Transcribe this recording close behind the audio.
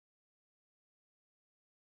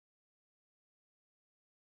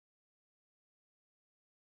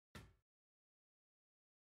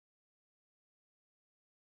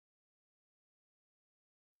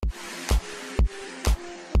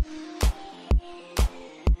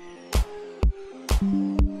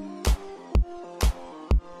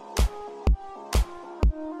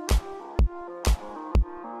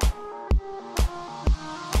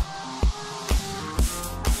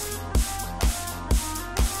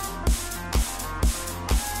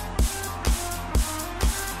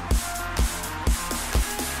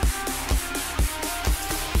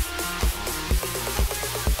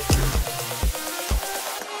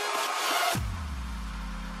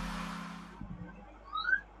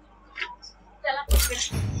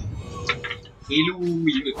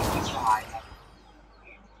Lui fai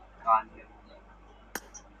grande.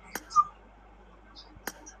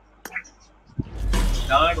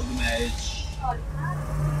 Third match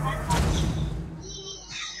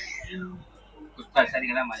कुत्ता ऐसा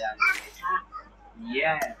निकला मजा आ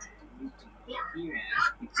गया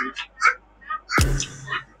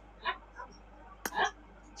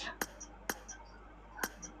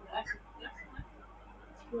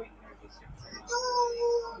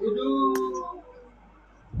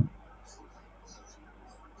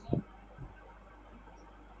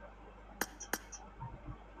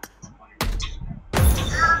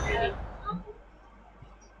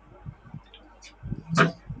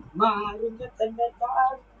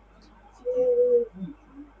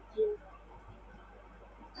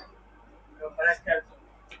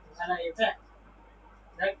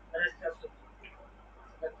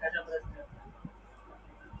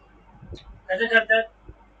कैसे करतात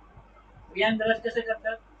रियान ब्रश कैसे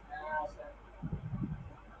करतात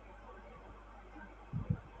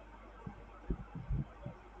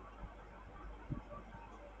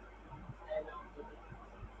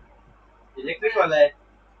इलेक्ट्रिक वाला है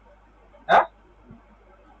हाँ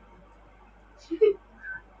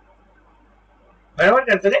बराबर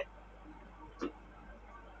करते रे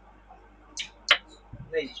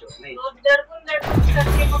नहीं दडपून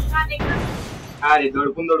करते मग का नाही करत अरे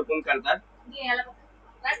दडपून करतात ये याला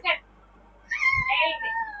बस कर ए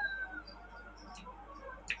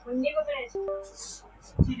मुंडी पकडायची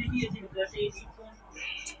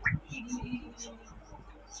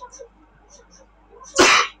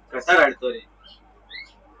कसा रडतो रे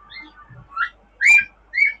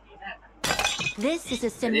This is a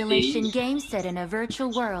simulation game set in a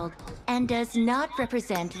virtual world and does not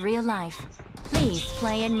represent real life. Please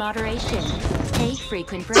play in moderation, take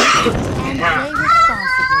frequent breaks, and play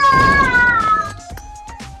responsibly.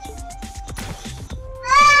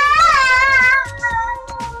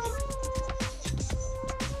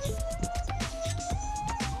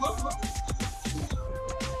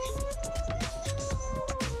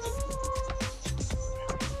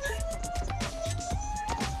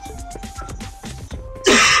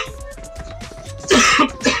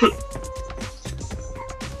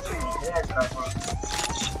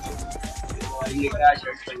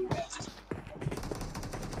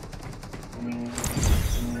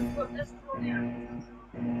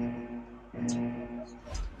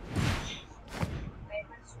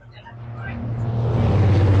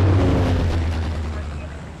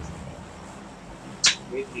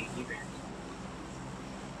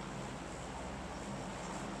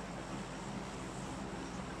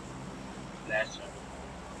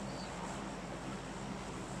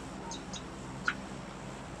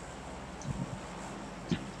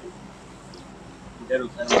 इधर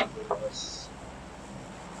उतर बस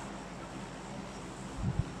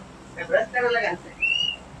ब्रश करने लगा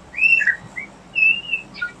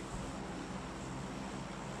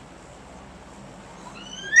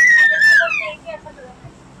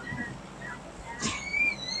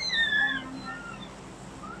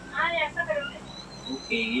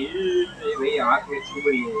ओके भाई आँख में छू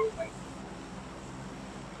बड़ी है भाई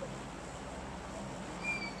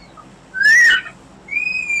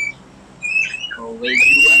oh wait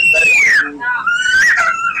you want that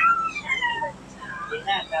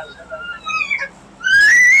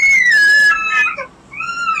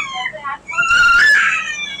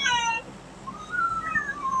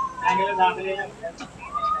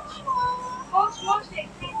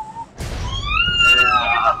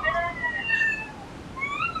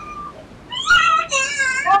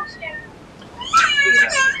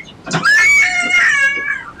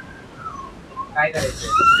काय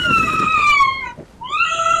करायचं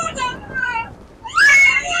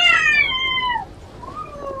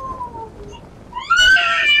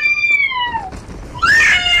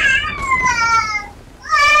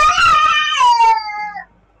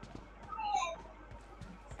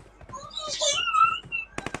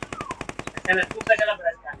त्याला तू कशाला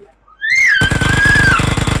ब्रश काढला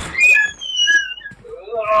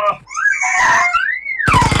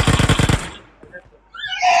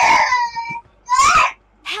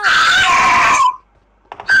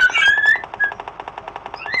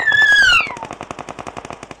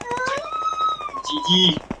की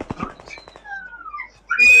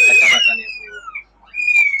अच्छा पता नहीं अपने को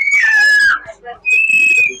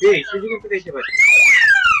ये इसी जगह पे कैसे बचा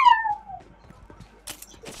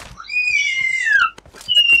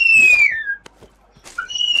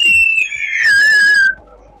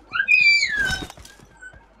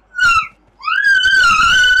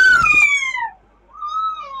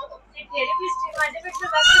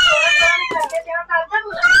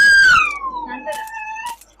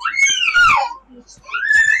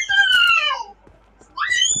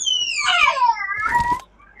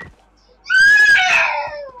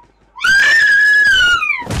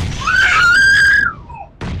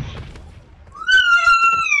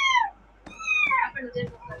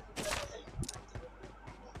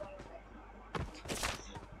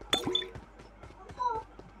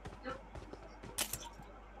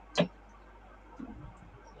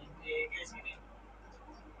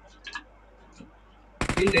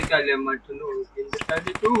Indekale matno,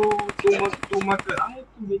 indekale tu mak, ay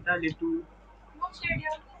tu indekale tu.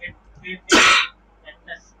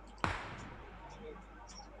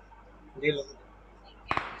 Dilo.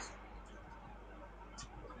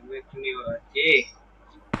 मैं क्यों नहीं हो रहा? ये.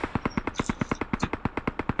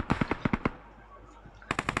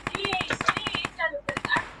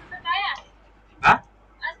 हाँ?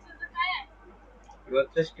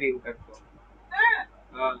 रोजचं स्ट्रीम करतो.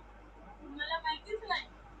 हाँ.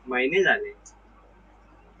 महिने झाले.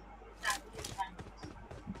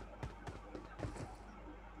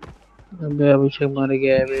 अबे अभिषेक मर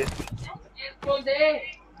गया है बे. बोल दे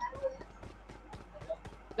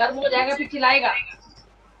गर्म हो जाएगा फिर खिलाएगा.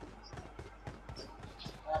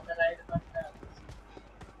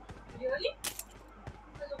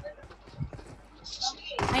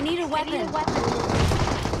 I need a weapon.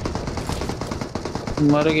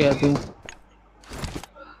 मर गया तू.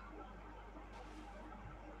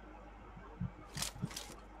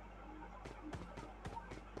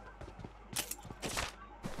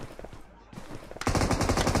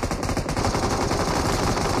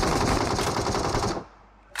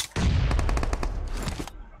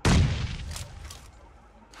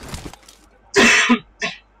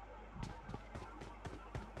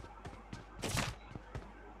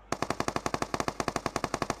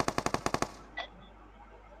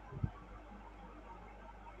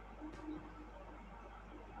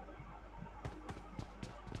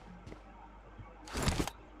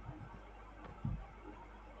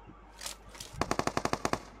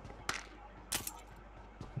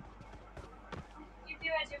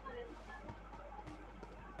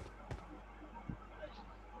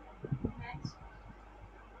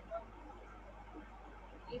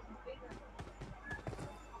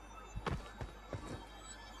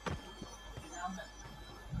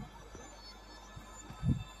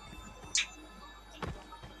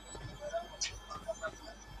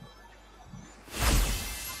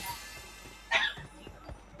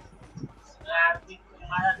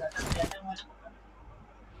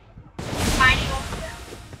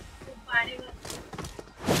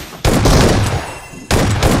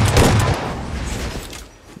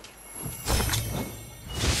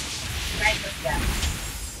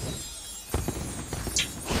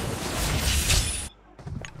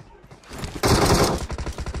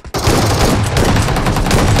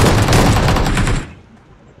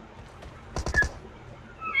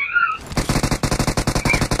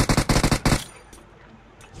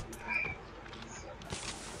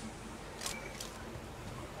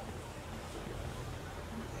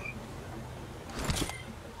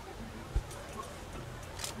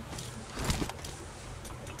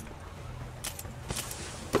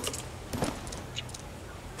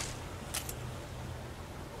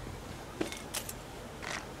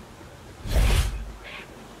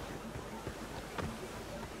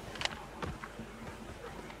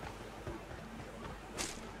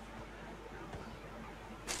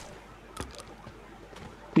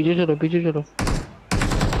 पीछे चलो पीछे चलो.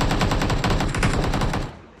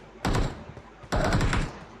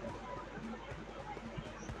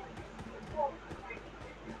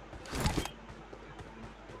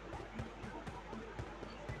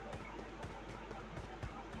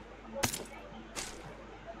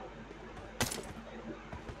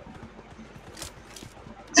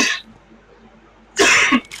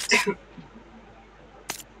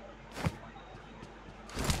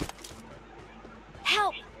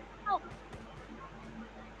 Help!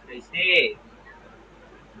 कैसे?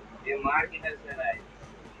 ये मार किधर से रहा है?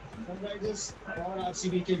 सनराइजर्स और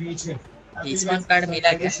आरसीबी के बीच में इस्मान कार्ड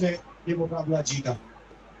मिला क्या? इसने ये मुकाबला जीता.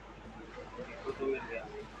 तो मिल गया.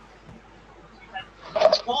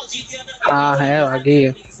 हाँ है आगे.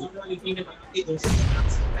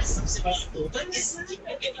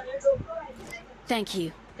 Thank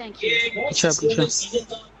you. पीछे पीछे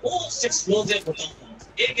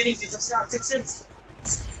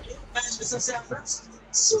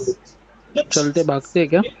चलते भागते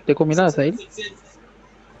क्या देखो मिला साइड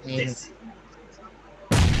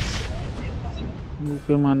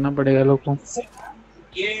पे मारना पड़ेगा लोग को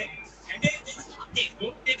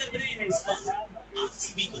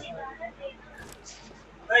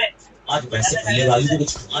आज वैसे बल्लेबाजी तो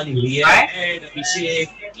कुछ कमाल ही हुई है अभिषेक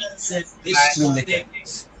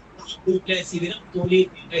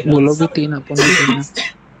वो लोग भी 3 अपन भी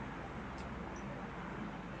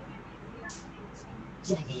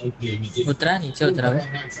 3 उतरा नीचे उतरा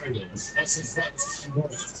है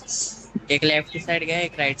एक लेफ्ट साइड गया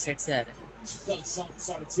एक राइट साइड से आ रहा है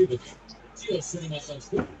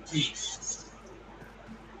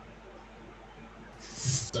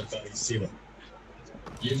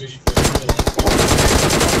ये मेरी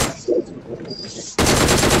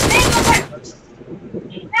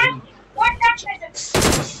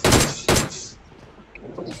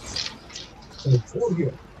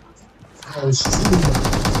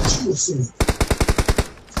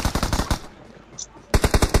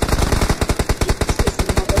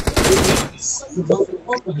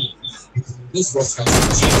This was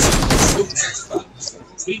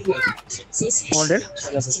Hold it.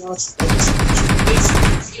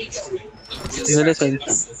 Really sorry.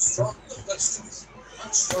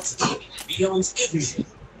 beyond everything.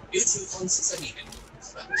 Beautiful consistency.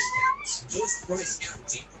 Just price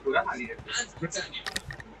guarantee. पूरा खाली है And Britannia.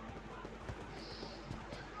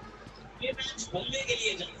 ये मैच बनने के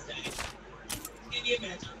लिए जाना है के लिए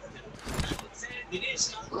मैच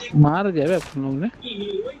दिनेश मार दिया बे अपन लोग ने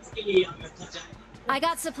हीरोइंस के लिए हम रखा जाए I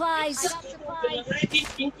got supplies.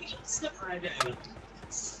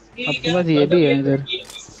 आपके पास ये भी है इधर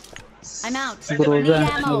I'm out. Groza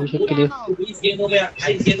Need ammo. अभिषेक के लिए 20 गेंदों में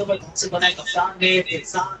 28 गेंदों में से बनाए कप्तान ने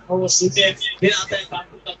इंसान हो शूटे फिर आता है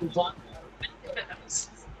कार्टून का तूफान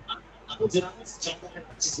अब जनाब चाहता है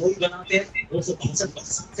 25 गोल बनाते हैं 262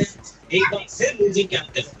 बनाते हैं एक बार फिर लूजिंग के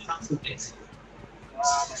आते हैं खास टूटे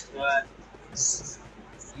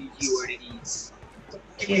GG what it is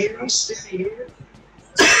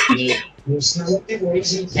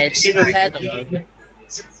HP तो है तुम लोग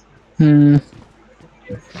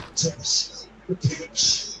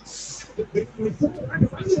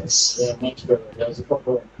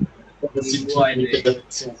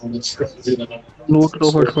लूट लो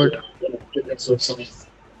फटाफट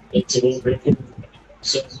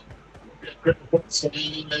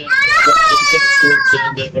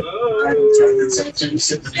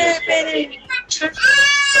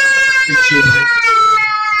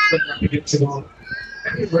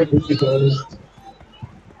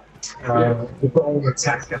The ball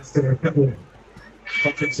attack after a couple of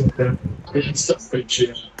pockets of them. It's stuff which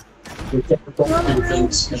we've got the ball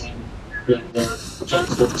defense and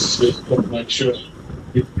just make sure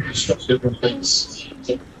we construct different things.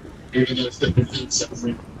 So even though it's different things that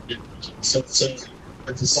we so it's a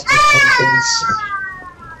sign of confidence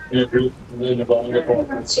in a group and then a ball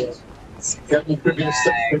so getting the previous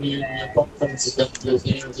step when your confidence is that there's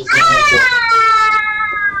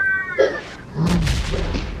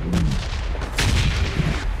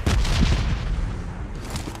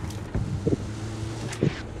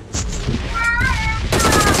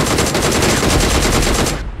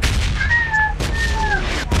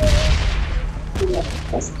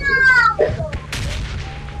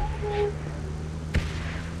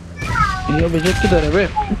ये अभिषेक किधर है बे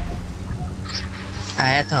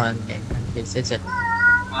आया था उनके फिर से चल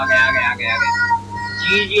आ गया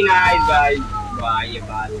GG नाइस भाई वाह ये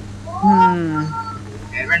बात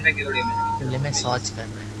हेलमेट पे थोड़ी खुले में सोच कर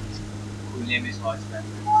रहे हैं खुले में सोच कर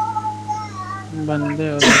बंदे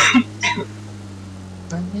हो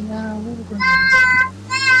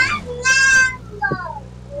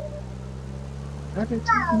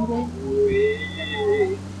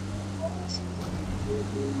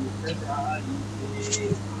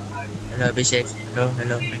हेलो अभिषेक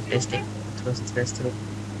hello testing throw stress throw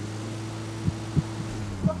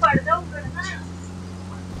तो पर्दा उघडना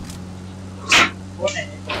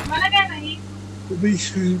मला काय नाही मी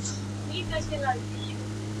कशी लागली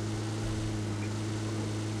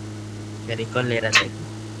रिकॉल ले रहा था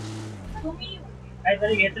तुम्ही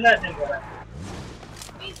काहीतरी घेतलं असेल बघा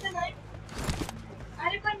मी इथे नाही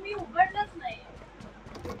अरे पण मी उघडलंच नाही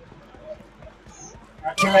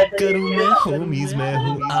क्या करूं मैं होमीज मैं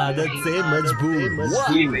हूँ आदत से मजबूर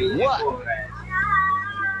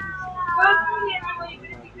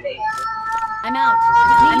I'm out.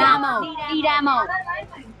 Need ammo. Need ammo.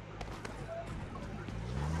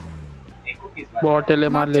 एक को किस बात बॉट है, ले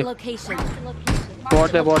मार Marked ले। a location.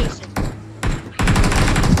 बॉट है, बॉट।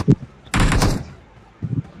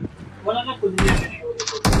 बोला ना खुद नहीं आने वो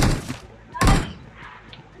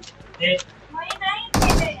देख वही नहीं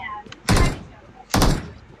खेले यार।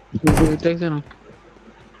 टैक्स है ना।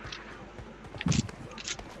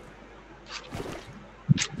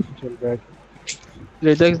 चल बैठ।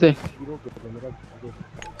 ले tax they.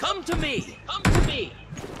 Come to me. Come to me.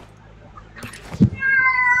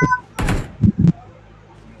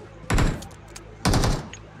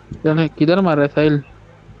 चल किधर मार रहा है साहिल?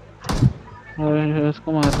 और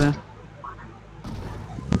उसको मार रहा है।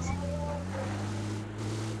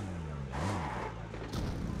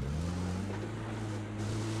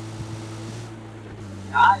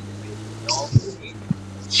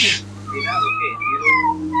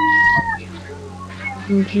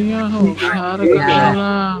 जिया हो बिहार का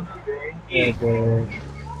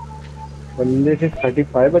बंदे से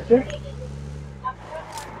 35 बच्चे।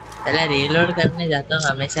 पहले रीलोड करने जाता हूँ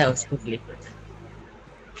हमेशा उसको क्लिक होता है।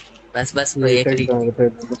 बस कोई एक क्लिक।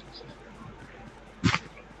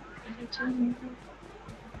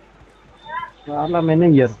 साला मैंने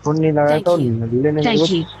ईयरफोन नहीं लगाया था और नल्ले ने मेरे को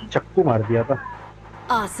चक्कू मार दिया था।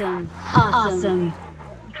 Awesome. Awesome.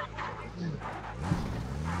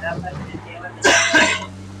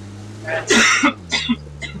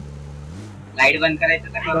 लाइट बंद करायचं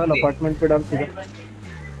का? चल अपार्टमेंट पे डाल सीधा।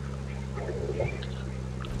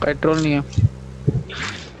 पेट्रोल नहीं है।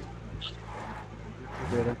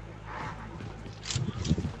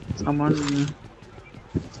 सामान नहीं है।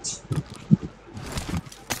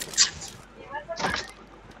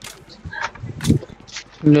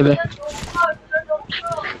 ले ले।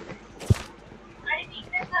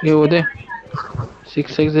 ये वो दे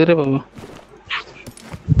 6x दे रे बाबा।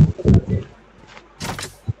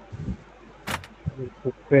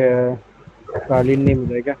 पे कालीन नहीं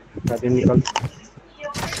मिलेगा, कालीन निकाल।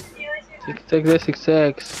 6x दे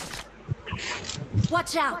 6x।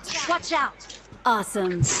 Watch out. Watch out.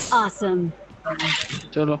 Awesome. Awesome.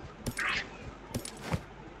 चलो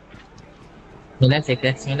मिला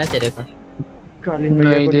सेक्रेट मिला तेरे को? कालीन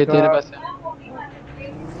नहीं दे तेरे पास है।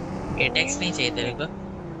 8x नहीं चाहिए तेरे को?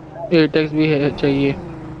 8x भी है चाहिए।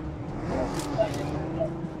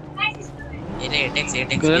 ये ले 8x ले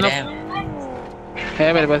गिरा लो। है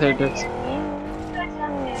मेरे पास 8x।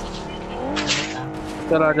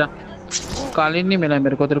 चल आजा। कालीन नहीं मिला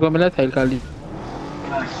मेरे को, तेरे को मिला था कालीन?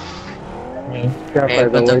 क्या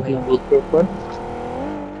फायदा हुआ इतने दूर के ऊपर?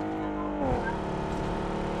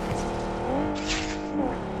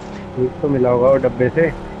 एक तो मिला होगा वो डब्बे से।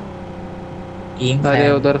 अरे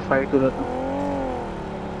उधर फाइट हो रहा था।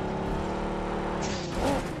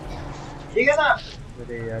 ठीक है ना?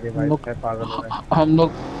 अरे यार ये भाई पागल हो रहा है। हम लोग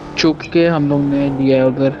छुप के हम लोग ने लिया है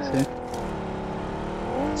उधर से।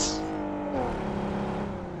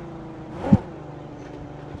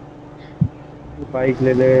 बाइक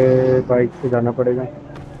ले ले, बाइक से जाना पड़ेगा।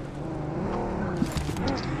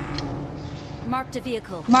 Marked a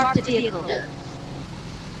vehicle. Marked a vehicle.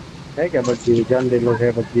 है क्या बच्ची? जान ले लो,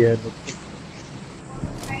 है बच्ची है।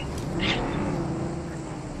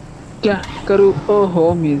 क्या करूँ ओ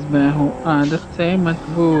होमीज, मैं हूँ आदत से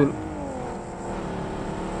मजबूर।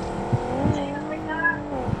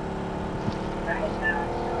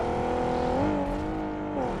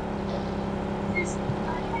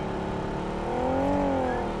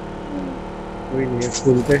 कोई नहीं है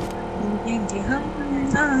स्कूल पे।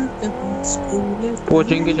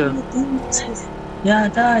 कोचिंग की चल।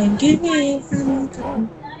 याद आएंगे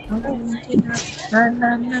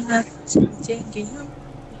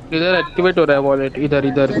इधर एक्टिवेट हो रहा है वॉलेट। इधर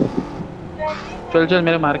इधर चल चल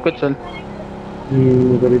मेरे मार्क पे चल।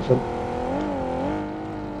 इधर ही चल।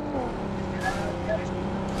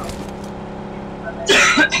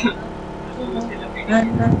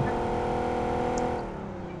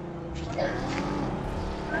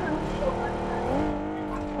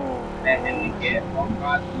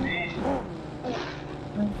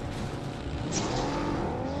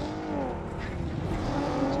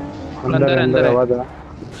 अंदर अंदर आवाज आ।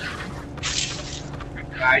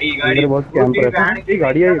 गाड़ी अंदर बहुत कैंप रहता है। ये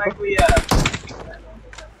गाड़ी है ये तो।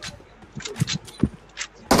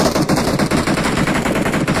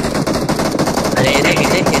 अरे रे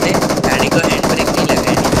गाड़ी को हैंड ब्रेक नहीं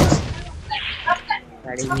लगाया।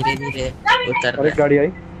 गाड़ी धीरे धीरे उतर अरे गाड़ी आई।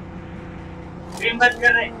 स्क्रीन बंद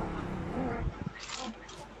कर रहे,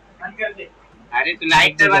 बंद कर दे। अरे तू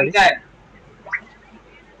लाइट तो बंद कर।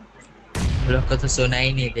 लोग को तो सुना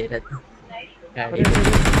ही नहीं दे रहा था गाड़ी।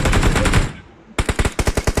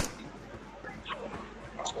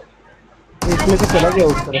 इसमें से चला गया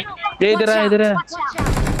उस तरफ। ये इधर है इधर है।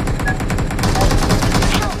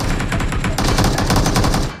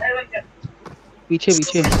 पीछे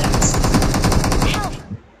पीछे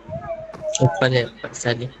ऊपर है ऊपर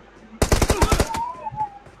साली।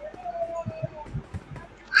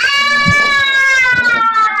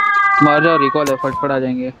 मार जाओ, रिकॉल है, फटफट आ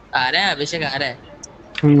जाएंगे। आ रहा है अभिषेक आ रहा है।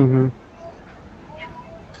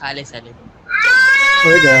 खा ले साले। हो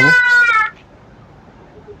गया मैं।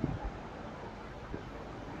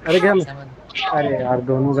 अरे क्या मैं? समझ। अरे यार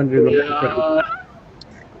दोनों गन रिलोड कर दी।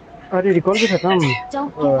 अरे रिकॉल भी खत्म।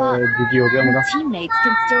 Don't give up. जीजी हो गया Your मेरा। teammates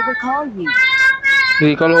can still recall you.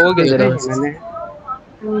 Recall होगा क्या तेरा? देखा मैंने।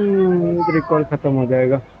 रिकॉल खत्म हो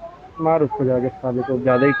जाएगा। मार उसको जाके, साले को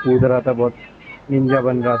ज्यादा ही कूद रहा था, बहुत निंजा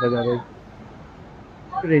बन रहा था ज्यादा ही।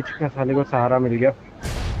 रिच का साले को सहारा मिल गया।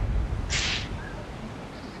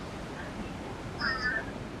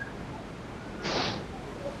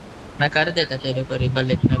 मैं कर देता तेरे को रिकॉल,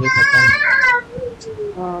 लेकिन अभी खत्म।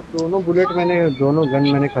 हाँ दोनों बुलेट मैंने, दोनों गन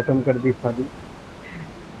मैंने खत्म कर दी साली।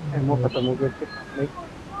 एमओ खत्म हो गया उसके सामने।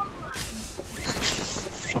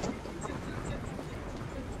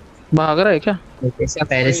 भाग रहा है क्या? कैसा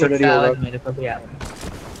पैराशूट का आवाज मेरे को भी आ रहा है।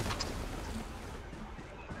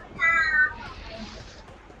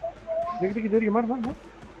 देख देख इधर ही, मार मार मार।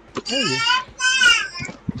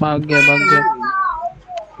 भाग गया भाग गया।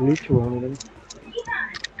 ग्लिच हुआ मेरे में।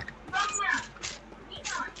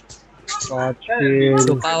 5 के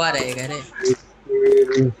छुपा हुआ रहेगा रे।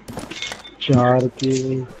 4 के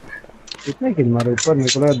कितने किल मारे ऊपर? मेरे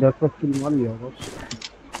को लगा 10 किल मार लिया होगा।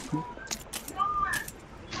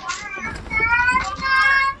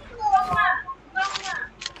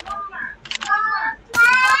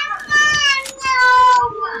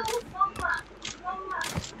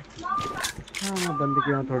 हाँ बंद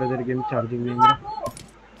किया थोड़ी देर, गेम चार्जिंग नहीं मेरा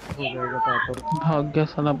हो जाएगा पापड़। भाग गया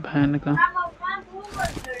साला बहन का।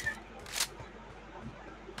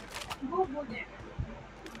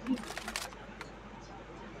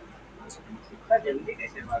 जल्दी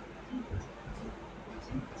कैसे भाग?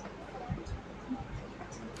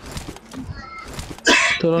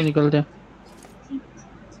 चलो निकलते हैं,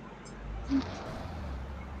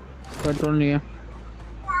 पेट्रोल नहीं है।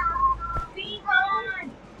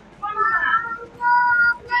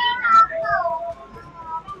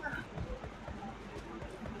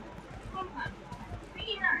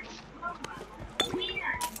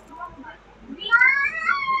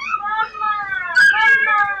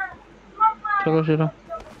 चलो चलो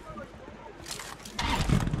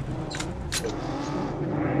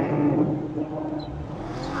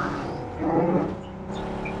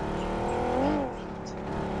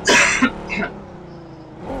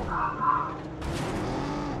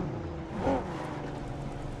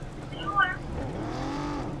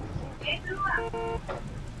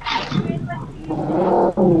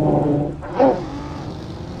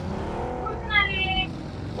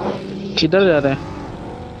किधर जा रहे हैं?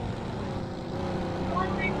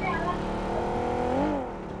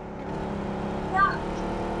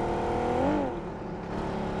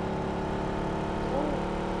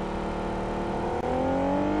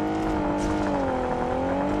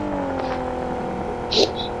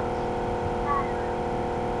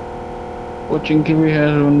 कोचिंग की भी है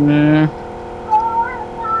उनने।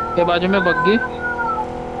 ये बाजू में बग्गी,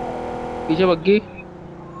 पीछे बग्गी।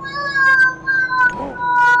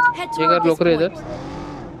 ये कर, रोक रहे इधर,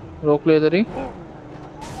 रोक ले इधर ही।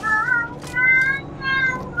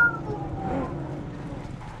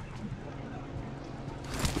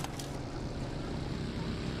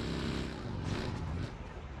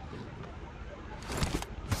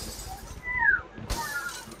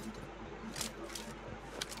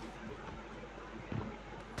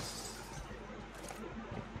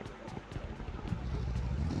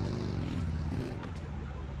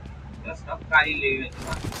 सब काली ले गए।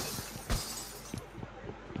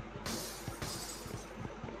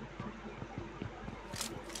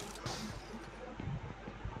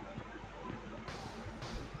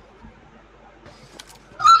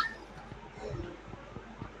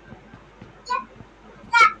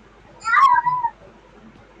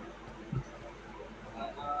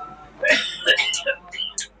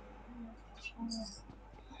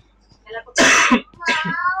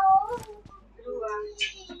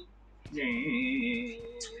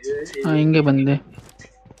 आएंगे बंदे।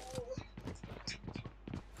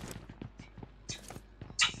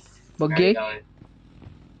 बग्गी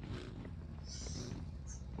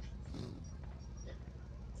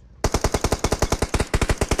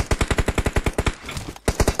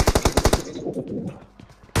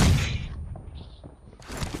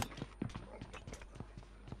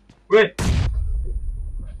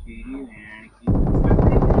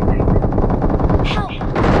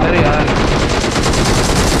अरे यार,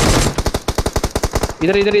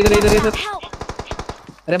 इधर इधर इधर इधर इधर।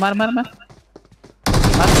 अरे मार मार मार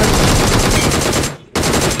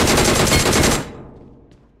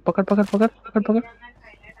पकड़ पकड़ पकड़ पकड़ पकड़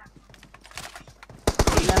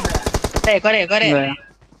करे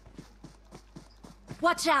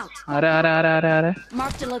Watch out! अरे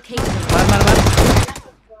Mark the location. मार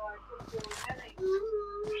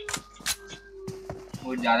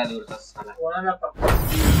वो ज्यादा दूर था साला। थोड़ा ना पकड़।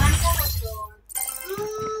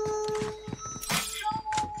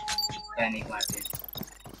 पैनिक मारते।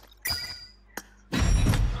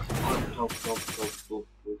 ठोक।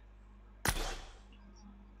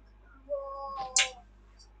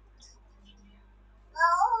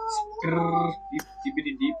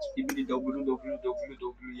 Dippity W,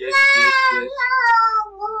 yes.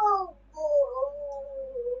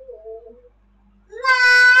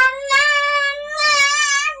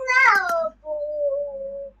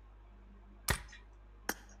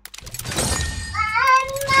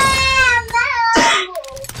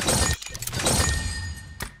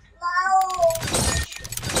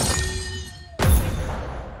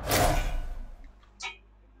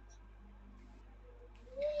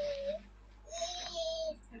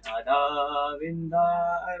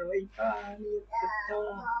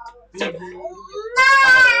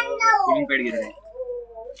 Cooling pad गिर रहा है।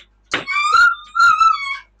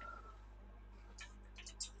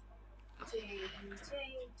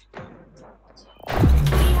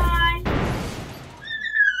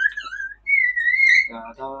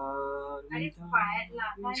 अरे फायर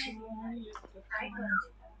लाता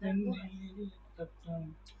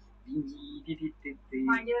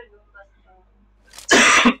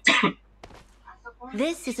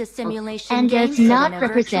This is a simulation and game does set not in a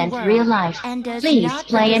represent virtual real world life. and does Please not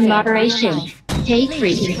play in represent moderation. real life. Take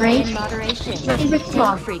Please frequent play in breaks. moderation. Stay Take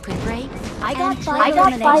responsible. frequent breaks. I and got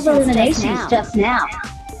play five eliminations just now.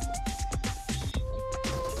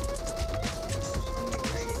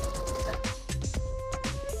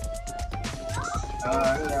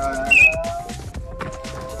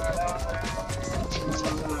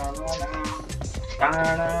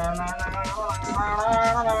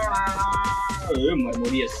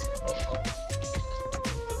 Marmorious.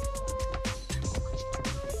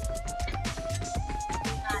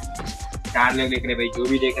 चार लोग देख रहे भाई, जो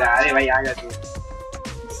भी देख रहा है, अरे भाई आ जा तू।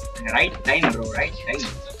 Right time bro, right time.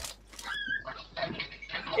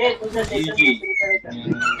 ए तुझे सेशन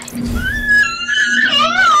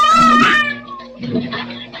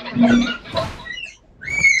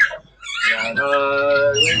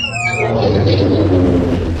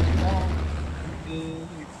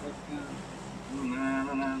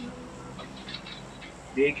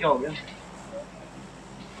देख क्या हो गया?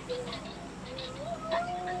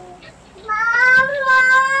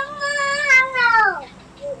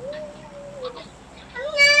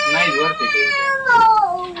 Nice work it is.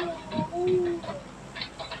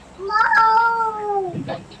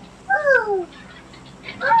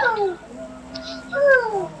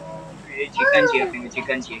 ये चिकन चाहिए अपने को,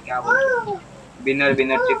 चिकन चाहिए, क्या बोलते हैं?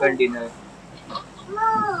 Dinner chicken dinner.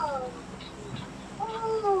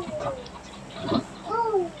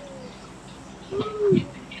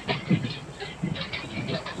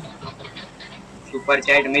 Super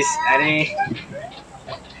chat miss, अरे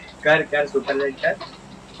कर सुपर चैट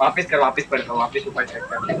कर, वापस पढ़ता हूँ, वापस सुपर चैट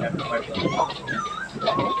कर।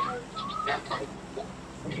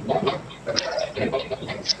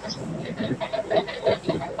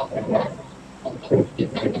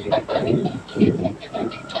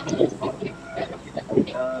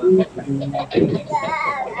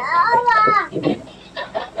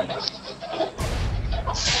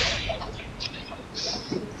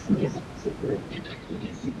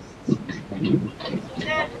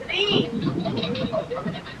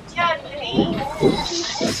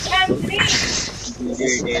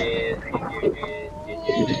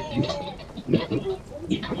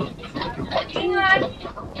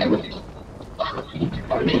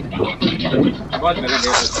 बहुत गलत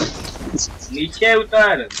है, नीचे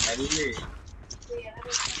उतर।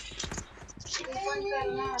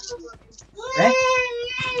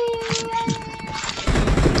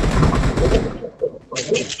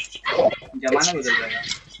 जमाना बदल जाएगा।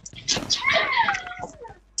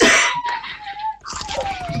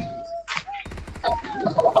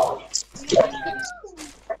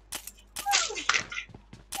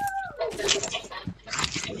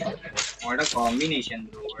 What a combination,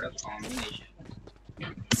 bro! What a combination.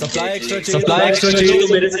 Supply extra चाहिए तो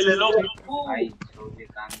मेरे से ले लो भाई, तो ये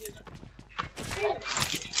काम ये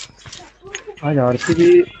आज आरसी भी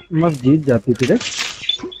मस्त जीत जाती थी रे,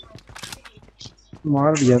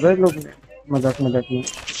 मार दिया था लोग मजाक में।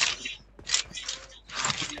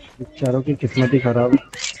 बेचारों की किस्मत ही खराब है।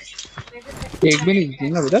 एक भी नहीं जीती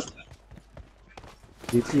ना अभी तक।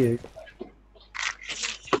 जीती है।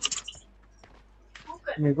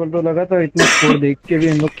 मेरे को तो लगा था इतना स्कोर देख के भी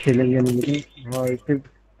इन लोग खेलेंगे नहीं, लेकिन भाई सिर्फ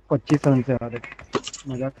 25 रन से हारे।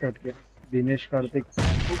 मजाक कर के दिनेश कार्तिक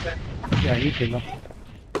क्या ही खेला।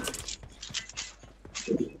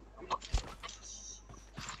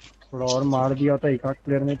 थोड़ा और मार दिया था एक आध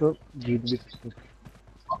प्लेयर ने तो जीत भी सकते थे।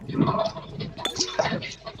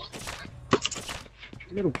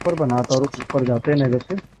 फिर ऊपर बनाता और ऊपर जाते हैं ना, इधर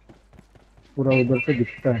से पूरा उधर से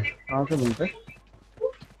दिखता है। कहाँ से बनता है?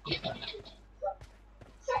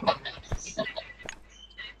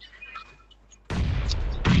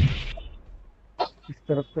 इस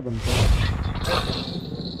तरफ से बनता है।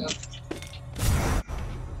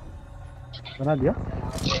 बना दिया।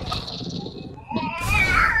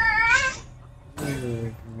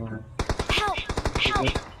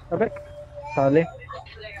 अबे साले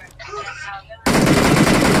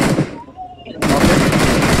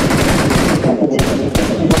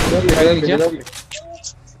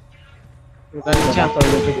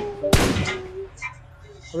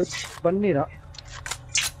बन नहीं रहा,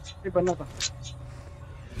 बनना था।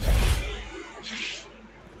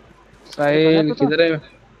 साहिल किधर है?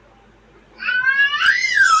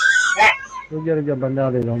 रुक जा बंदा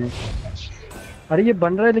दे रहा हूँ मैं। अरे ये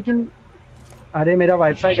बन रहा है लेकिन, अरे मेरा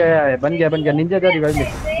वाईफाई गया है। बन गया निंजा जा रिवाइव ले।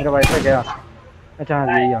 मेरा वाईफाई गया। अच्छा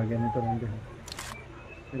हाँ यही आ गया, नहीं तो रहेंगे।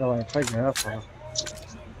 मेरा वाईफाई गया था।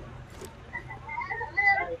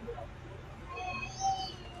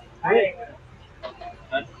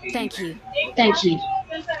 Thank you. Thank you.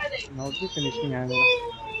 Not भी फिनिशिंग है मेरा।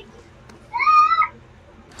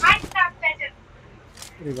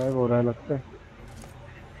 रिवाइव हो रहा है लगता है।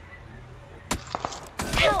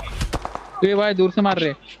 तो ये भाई दूर से मार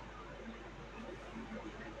रहे।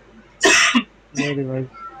 रिवाइव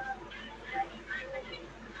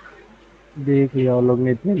देख लिया लोग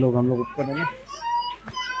ने, इतने लोग हम लोग ऊपर है ना।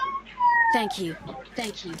 Thank you.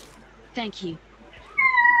 Thank you. Thank you.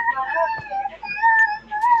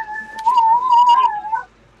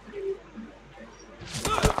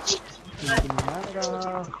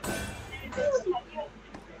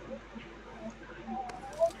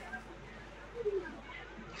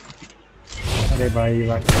 अरे भाई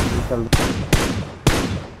चल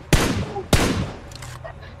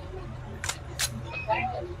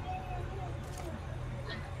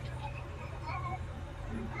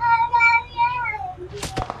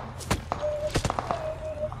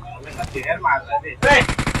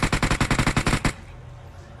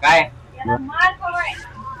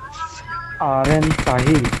आरएन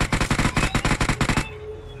साहिल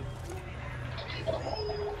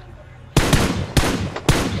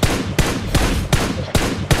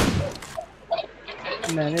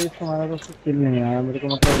मैंने इसको मारा तो उसको किल नहीं आया मेरे को,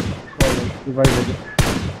 मतलब रिवाइव हो गया।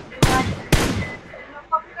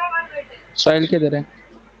 साहिल किधर है?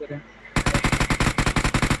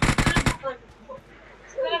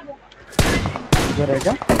 इधर है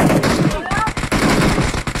क्या?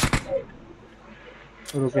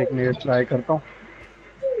 रुक एक मिनट ट्राई करता हूँ।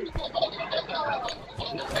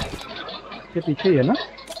 ये पीछे ही है ना?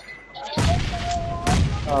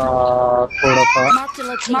 थोड़ा सा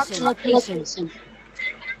Marked a location.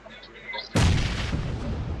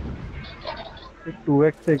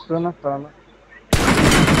 2x एक तो ना साला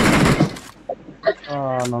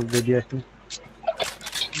नॉक दे दिया इसने।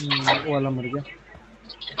 वो वाला मर गया।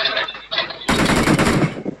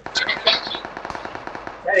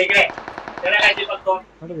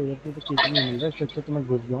 अरे भैया तो किसी नहीं मिल रहा है, इससे तो मैं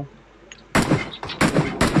घुस गया हूँ।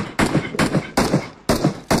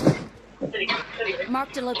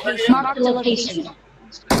 Marked a location. Marked a location.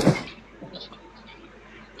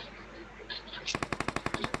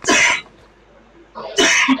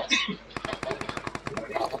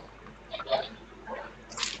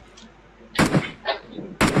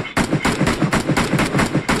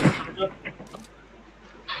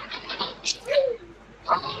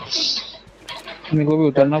 मेरे को भी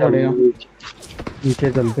उतरना पड़ेगा।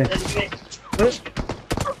 नीचे चलते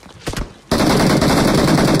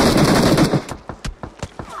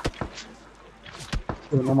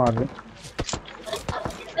दोनों मार रहे,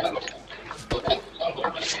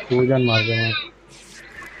 दो जन मार रहे हैं।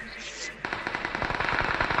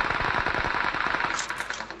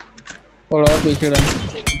 और पीछे रन।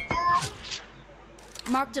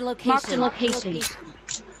 Marked a location.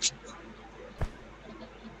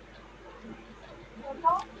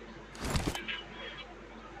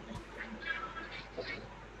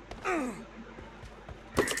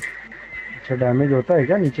 अच्छा डैमेज होता है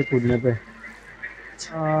क्या नीचे कूदने पे?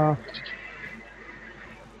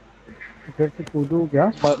 फिर से कूदूं क्या?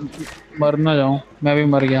 मर ना जाऊं, मैं भी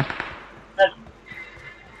मर गया।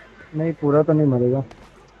 नहीं पूरा तो नहीं मरेगा।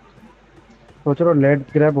 सोच रहा लेट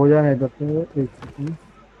ग्रैब हो जाए इधर से। एक सेकंड।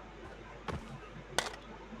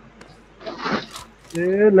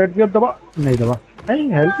 ये लेट ग्रैब दबा नहीं दबा।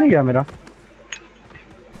 नहीं हेल्प नहीं गया मेरा।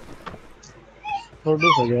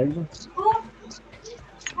 प्रोड्यूस हो गया एकदम।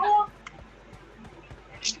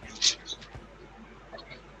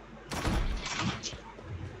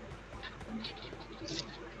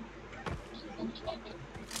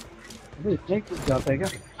 अबे इतना ही कुछ जाता है क्या?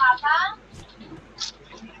 पापा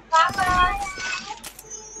पापा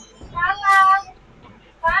पापा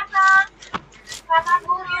पापा पापा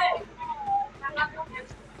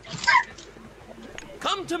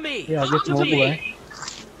Come to me. ये आगे स्मोक हुआ है।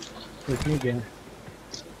 कुछ नहीं गया।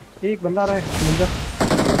 एक बंदा आ रहा है निंजा।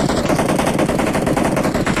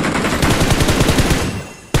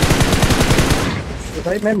 तो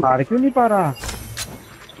भाई मैं मार क्यों नहीं पा रहा?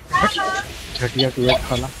 घटिया किया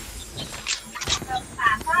खाना।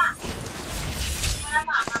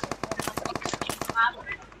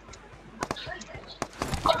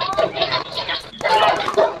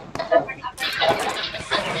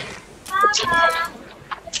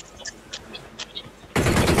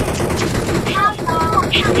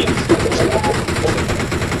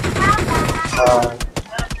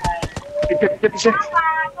 पीछे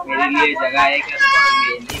मेरे लिए जगह है क्या स्क्वाड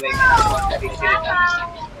में? नहीं भाई मेरा स्क्वाड का पीछे रहता है।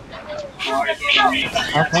 स्क्वाड के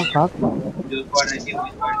हाँ जो स्क्वाड रहती है वो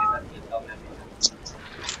स्क्वाड के साथ खेलता हूँ मैं।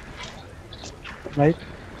 राइट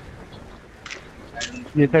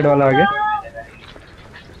ये साइड वाला आ गया।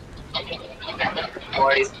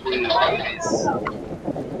 Squad is full always.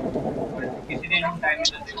 किसी ने हम टाइम में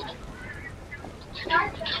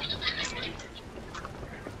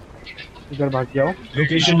इधर भाग जाओ।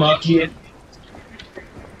 Location mark किए।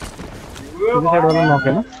 इधर साइड वाला नॉक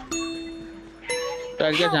है ना?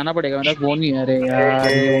 तो क्या जाना पड़ेगा मेरा वो नहीं है। अरे यार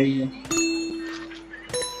ये वही है।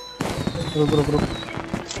 रुक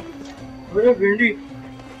अरे भिंडी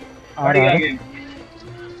आ रहा है।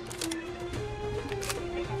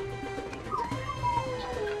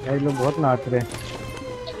 भाई लोग बहुत नाच रहे हैं।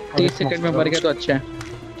 30 सेकंड में मर गया तो अच्छा है।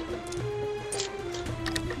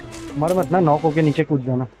 मर मत ना, नॉक होके नीचे कूद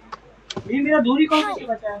जाना। ये मेरा दूरी कौन से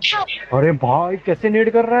बचा है? अरे भाई कैसे नीड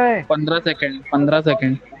कर रहा है। 15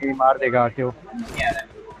 सेकंड। ये मार देगा आके वो।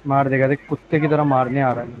 मार देगा देख कुत्ते की तरह मारने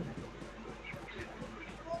आ रहा है।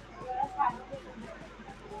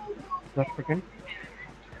 10 सेकंड।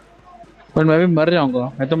 पर मैं भी मर जाऊंगा।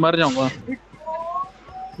 मैं तो मर जाऊंगा।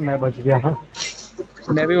 मैं बच गया।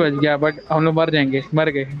 मैं भी बच गया बट हम लोग मर जाएंगे। मर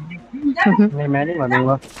गए। नहीं मैं नहीं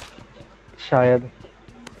मरूंगा शायद।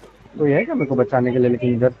 तो ये है क्या मेरे को बचाने के लिए?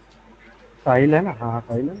 लेकिन इधर साहिल है ना? हाँ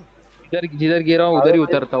साहिल है ना। इधर जिधर गिरा हूँ उधर ही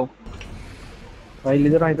उतरता हूँ। साहिल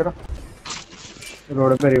इधर आ, इधर आ।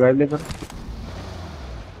 रोड पे रिवाइव लेकर।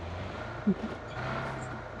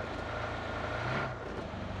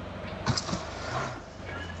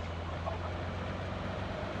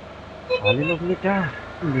 साले लोग ने क्या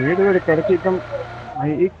वेट वेट करके एकदम।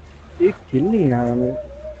 भाई एक किल नहीं आया मेरे।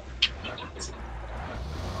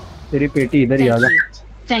 तेरी पेटी इधर ही आ जा।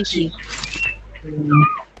 Thank you.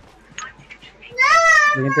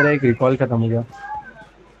 लेकिन तेरा एक रिकॉल खत्म हो गया।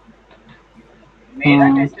 मेरा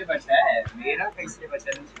कैसे बचा है? मेरा कैसे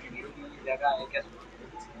बचा है? मेरी जगह है क्या?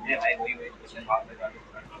 ये भाई वही क्वेश्चन बात कर रहा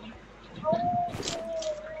हूं।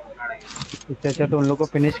 इससे अच्छा तो उन लोगों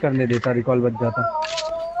को फिनिश करने देता, रिकॉल बच जाता।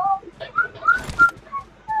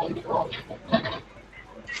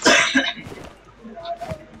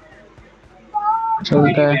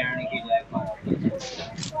 चलता है।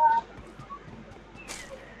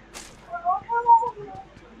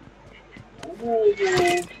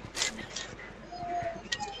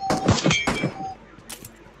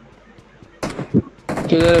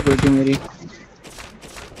 किधर है बेटी मेरी?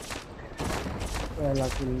 पहला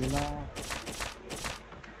किल्ला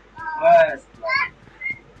बस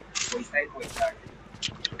कोई साइड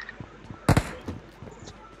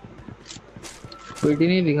बेटी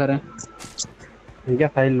नहीं दिखा रहा है। ठीक है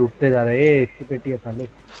फाइल लूटते जा रहे हैं। इसकी पेटी है साले।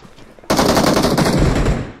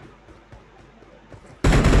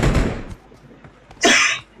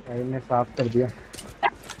 फाइल ने साफ कर दिया।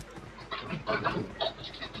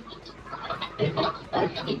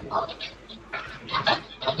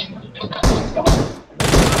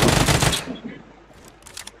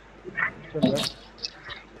 चल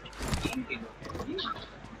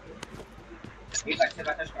एक अच्छा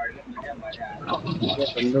खासा शॉट गया मजा आ रहा है।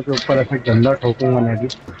 बंदों के ऊपर ऐसे गंदा ठोकूंगा मैं भी।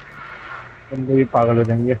 बंदे भी पागल हो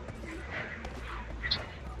जाएंगे।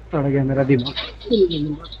 सड़ गया मेरा दिमाग।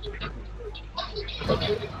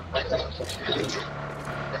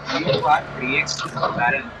 ये बात 3x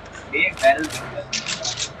बैरल 3x बैरल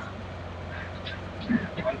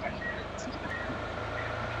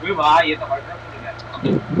अरे वाह ये तो हट रहा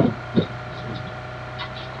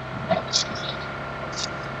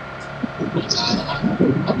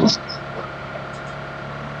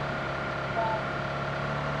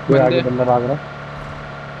कोई आगे बंदा भाग रहा है।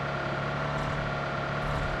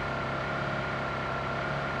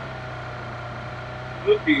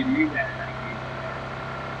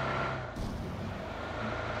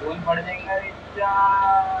 फोन पड़ जाएगा रिचा।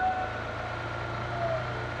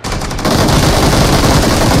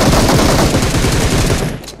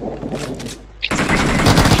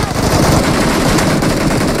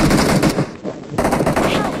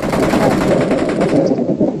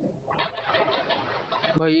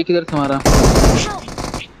 भाई ये किधर से मारा?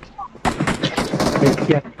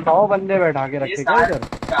 100 बंदे बैठा के रखे क्या इधर?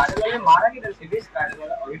 कार्ड वाले मारा किधर से? इस कार्ड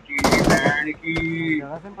वाला अभी टीवी बैंड की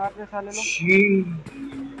जगह से मार रहे साले लोग।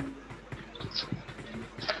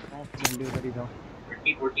 जल्दी उधर ही जाओ।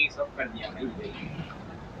 40 सब कर दिया भाई।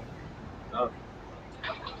 सब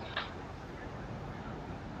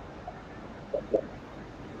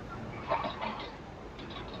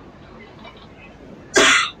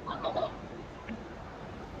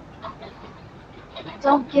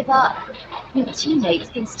Don't give up. Your teammates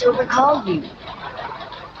can still recall you.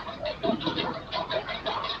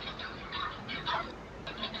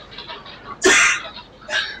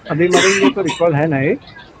 अभी मरेंगे तो रिकॉल है ना एक?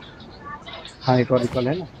 हाँ एक और रिकॉल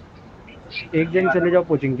है ना। एक जन चले जाओ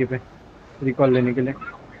पोचिंग पे रिकॉल लेने के लिए।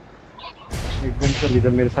 एक जन चल इधर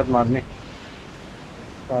मेरे साथ मारने।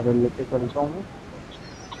 सारे लेके चलता हूँ मैं।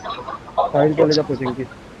 साइड चले जाओ पोचिंग की।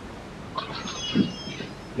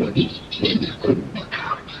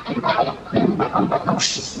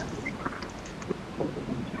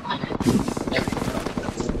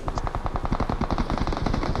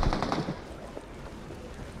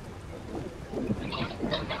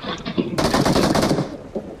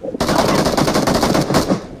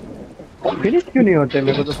 फिनिश क्यों नहीं होते?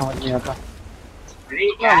 मेरे को तो समझ नहीं आता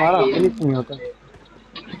हमारा फिनिश नहीं होता।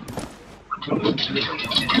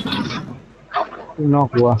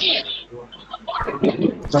 नॉक हुआ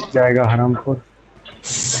बच जाएगा हरामखोर।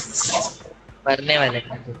 मरने वाले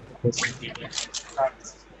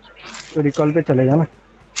तो रिकॉल पे चले जाना।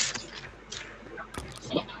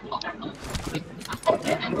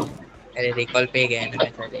 अरे रिकॉल पे गए ना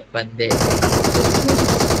सारे बंदे।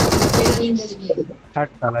 हट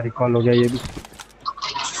साला रिकॉल हो गया ये भी।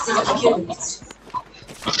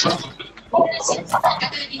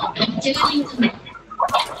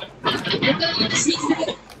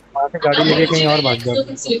 वहाँ से गाड़ी लेके कहीं और भाग जाओ।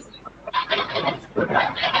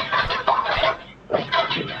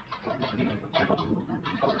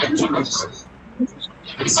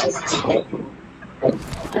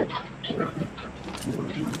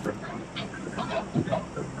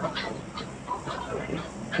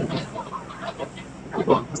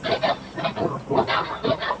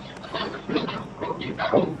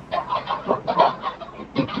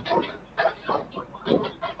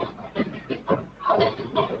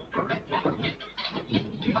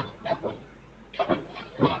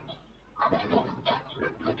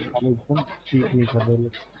 एकदम ठीक नहीं कर रहे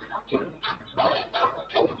लोग।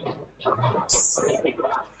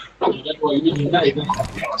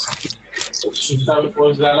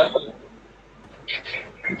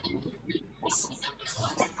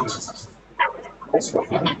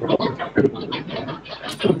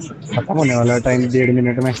 खत्म होने वाला है टाइम 1.5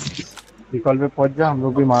 मिनट में। रिकॉल पे पहुंच जा, हम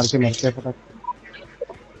लोग भी मार के मरते हैं फटाक।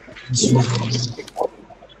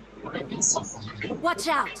 Watch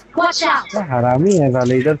out! Watch out! हरामी है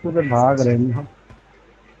साले, इधर से उधर भाग रहे हैं,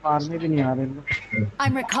 मारने भी नहीं आ रहे लोग।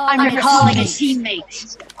 I'm recalling a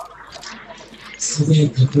teammate.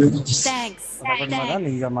 Thanks. फटाफट मारा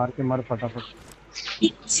निंजा, मार के मर फटाफट।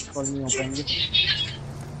 कॉल नहीं हो पाएंगे।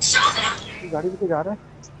 गाड़ी भी तो जा रहा है।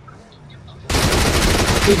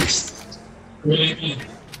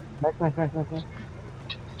 नेक्स्ट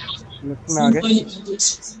में आ गए।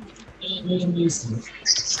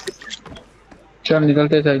 चल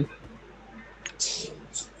निकलते साइड।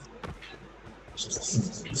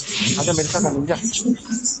 अच्छा मेरे साथ निंजा।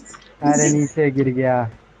 अरे नीचे गिर गया।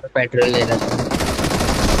 पेट्रोल ले रहा था।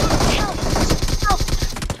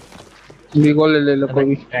 रिकॉल ले लो कोई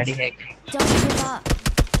भी। गाड़ी है। Don't give up.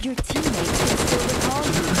 Your teammates can still recall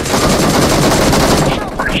you.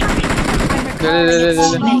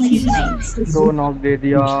 दो नॉक दे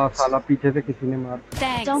दिया साला, पीछे से किसी ने मार।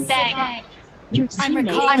 I'm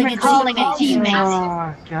recalling a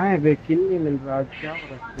teammate. क्या है बे, किल नहीं मिल रहा आज, क्या हो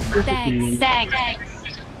रहा है?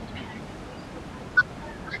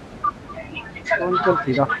 कौन चल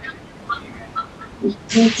सीधा।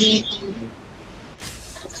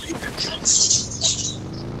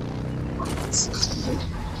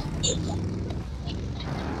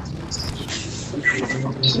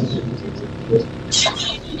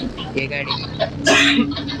 ये गाड़ी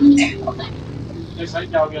साइड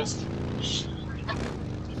क्या हो गया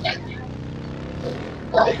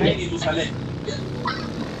साले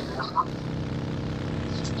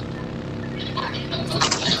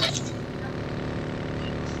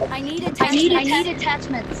I need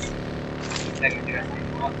attachments.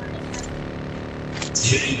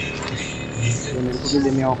 मेरे को भी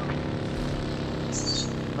लेने आओ।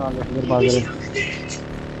 साले इधर भाग रहे।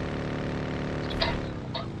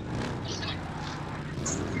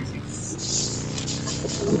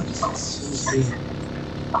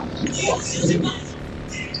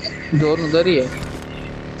 जोर उधर ही है।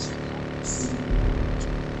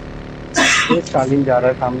 एक कालीन जा रहा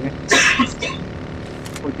है सामने।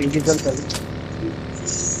 कोई डिजिटल चल।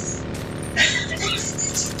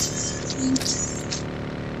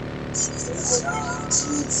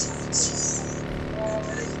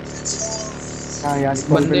 हाँ यार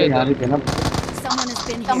बंदे यहाँ भी थे ना।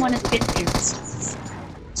 Someone has been here.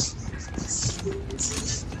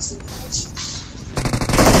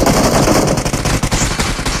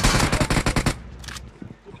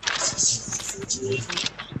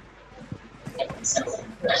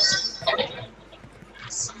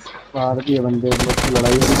 बाहर भी है बंदे लोग की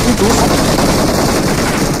लड़ाई हो रही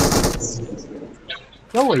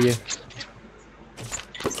क्या हुआ ये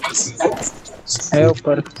है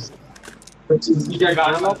ऊपर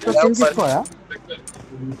किसको आया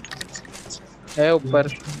है ऊपर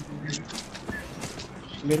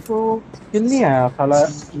मेरे को किल नहीं आया साला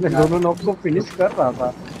मैं दोनों नॉक को फिनिश कर रहा था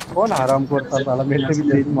कौन आराम करता साला मेरे से भी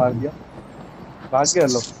तेज मार दिया भाग गया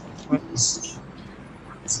लो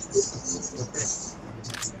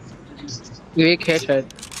एक है शायद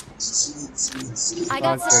I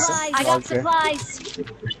got supplies.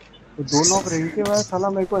 तो दो नॉक रेंज के बाद साला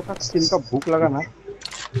मेरे को ऐसा किल का भूख लगा ना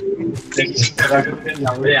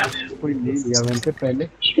कोई ले लिया मैंने से पहले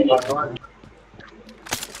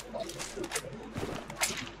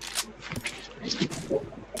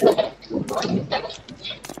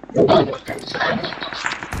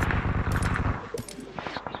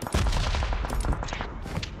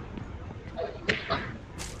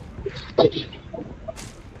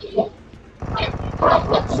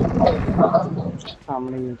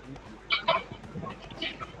सामने ही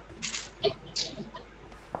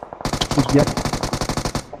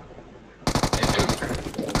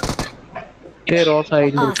ये रॉ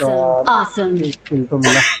साइड Awesome. किल तो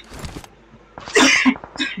मिला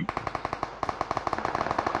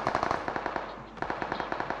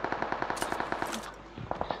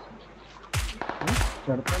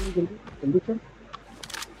चढ़ता नहीं जल्दी जल्दी चल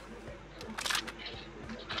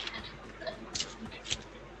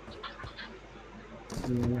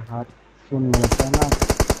हाथ सुन मिलता है ना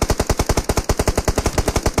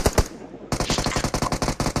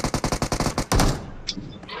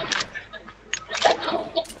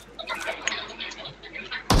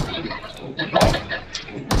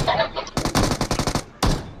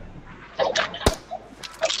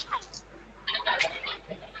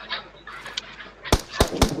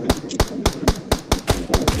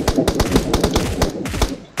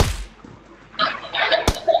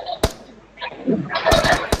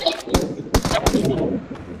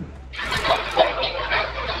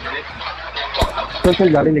चल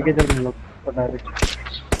गाड़ी लेके चल हम लोग डायरेक्ट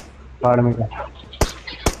बाढ़ में का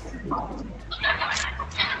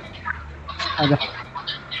आजा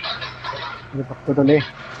ये पक्का तो ले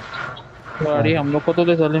गाड़ी हम लोग को तो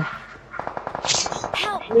ले चले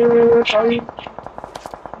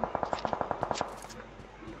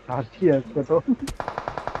साथी है इसको तो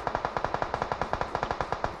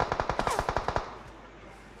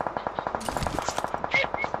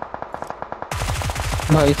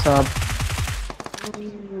भाई साहब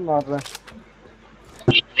मार रहा है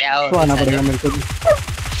तो आना पड़ेगा मेरे को भी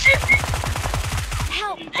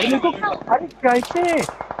अरे कैसे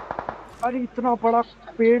अरे इतना बड़ा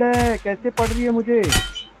पेड़ है कैसे पड़ रही है मुझे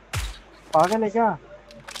पागल है क्या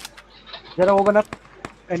जरा वो बना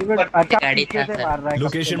एनिमेट अच्छा पीछे से मार रहा है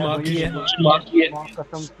लोकेशन मार्क की है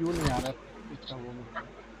कसम क्यों नहीं आ रहा इसका वो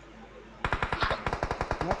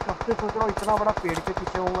मैं कब से सोच रहा हूँ इतना बड़ा पेड़ के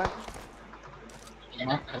पीछे हूँ मैं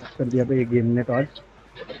कर दिया तो ये गेम ने तो आज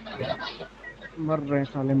मर रहे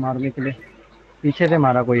साले मारने के लिए पीछे से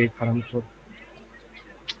मारा कोई एक हरामखोर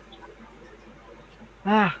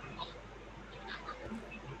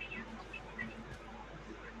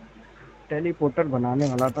टेलीपोर्टर बनाने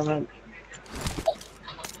वाला था मैं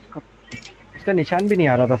इसका निशान भी नहीं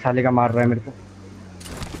आ रहा था साले का मार रहा है मेरे को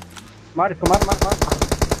मार इसको मार मार मार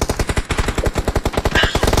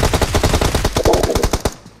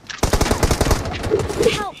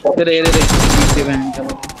तेरे ये बहन का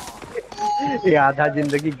ये आधा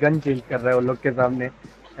जिंदगी गन चेंज कर रहा है उन लोग के सामने।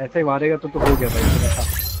 ऐसे ही मारेगा तो हो गया भाई तेरा काम।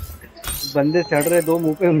 बंदे चढ़ रहे दो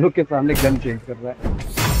मुंह पे, उन लोग के सामने गन चेंज कर रहा है।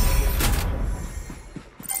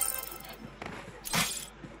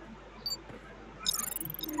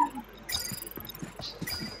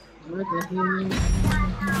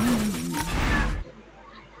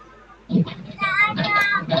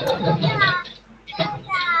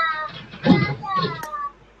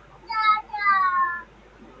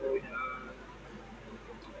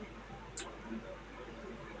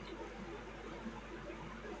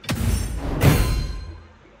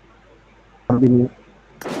 अभी नहीं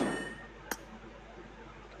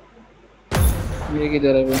ये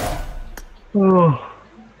किधर है भाई?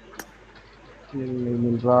 नहीं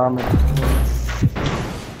मिल रहा मैं।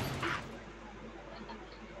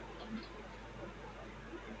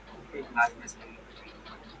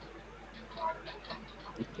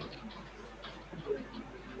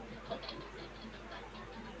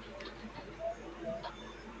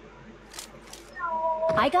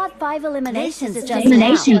 I got 5 eliminations just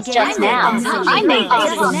now. I made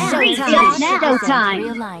this one free. Showtime.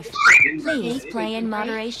 Real life. Please play in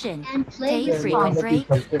moderation. Take frequent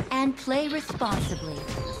breaks and play responsibly.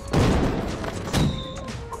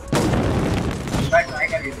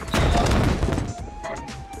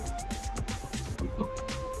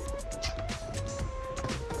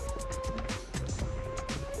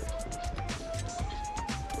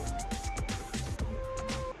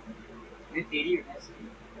 ये तेरी है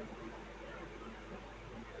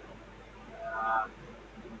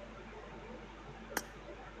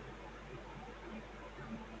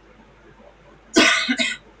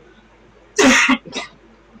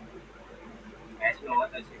मैच में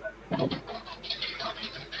बहुत अच्छी बात है।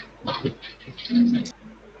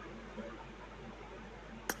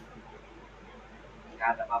 क्या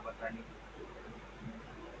दबा पता नहीं।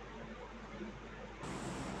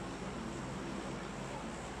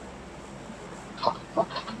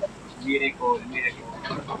 मेरे को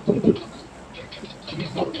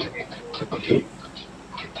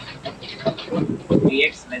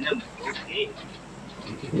DX Venom, okay.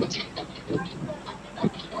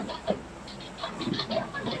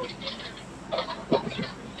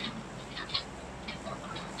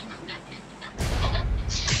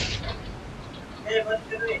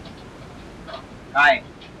 Hi.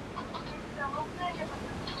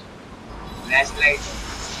 Flashlight.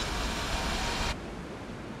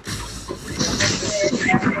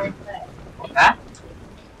 Huh?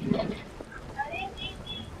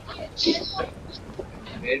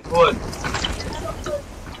 Bill.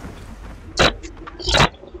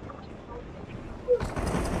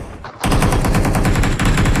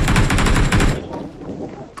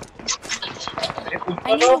 I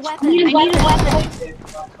need a weapon.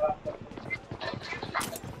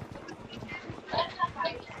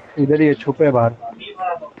 इधर ही छुपे बाहर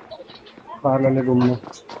वाले रूम में,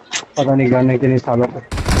 पता नहीं जाने के लिए सालों पे।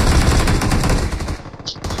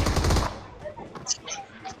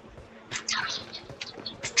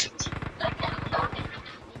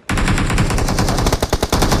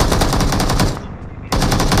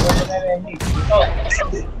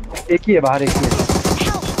 एक ही है बाहर, एक ही है।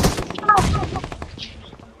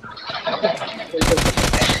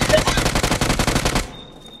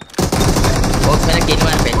 बॉक्स मैंने किल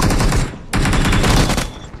मार पे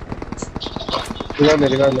मेरा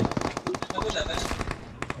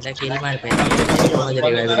किल मार पे समझ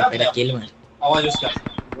रिवाइव पहले किल मार आवाज उसका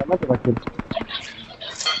मत रखो।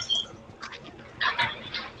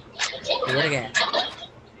 किधर गया?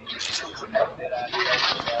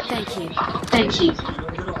 Thank you.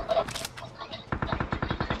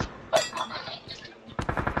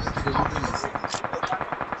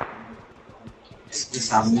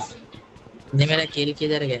 नहीं मेरा किल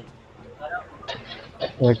किधर गया?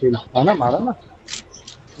 किल आना मारा ना,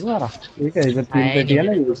 मारा ठीक है। इधर 3 पेटी है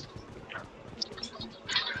ना, ये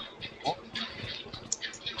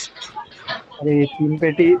अरे ये 3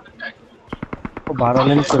 पेटी वो 12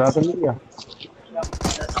 वाले ने चुरा तो नहीं किया?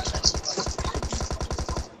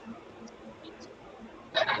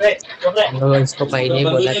 वो इसको पहले ही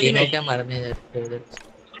बोला 3 आइटम मारने जाते उधर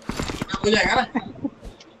हो जाएगा ना।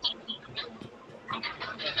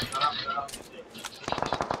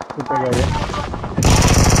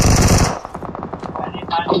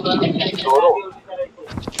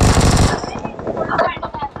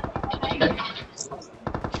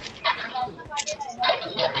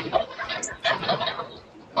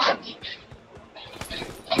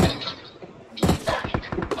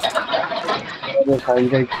 साइड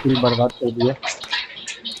का एक किल बर्बाद कर दिया।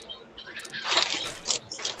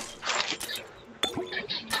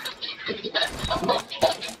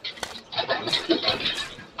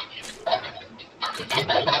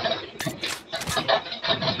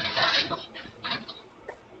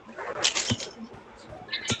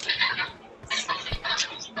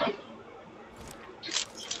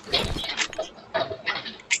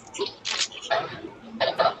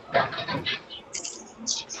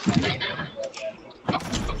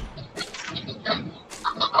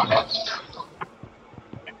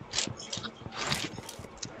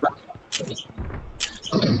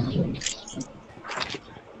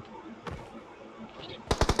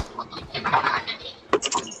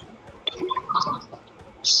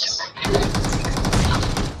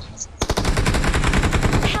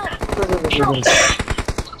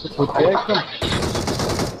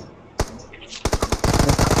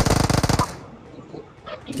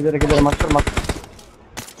 किधर किधर मत कर मत।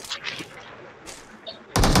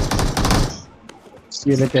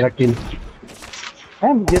 ये ले तेरा किल है,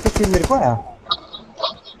 ये तो किल मेरे को आया।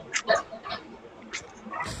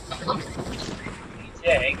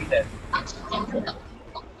 नीचे है किधर?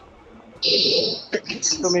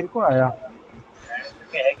 तो मेरे को आया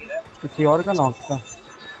है किधर? किसी और का नॉक था।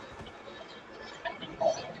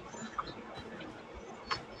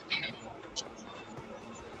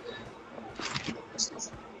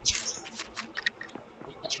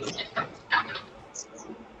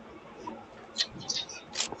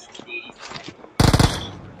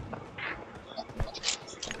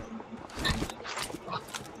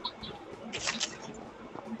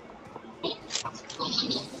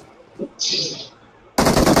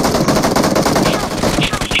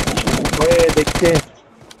 देखते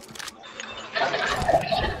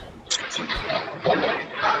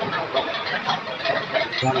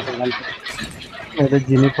मेरे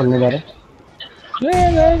जीनी खोलने जा रहे।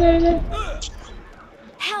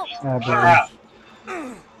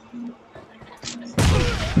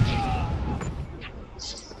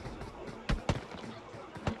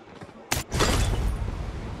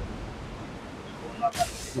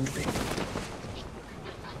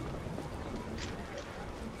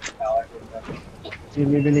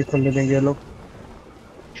 जीनी भी नहीं खोलने देंगे ये लोग।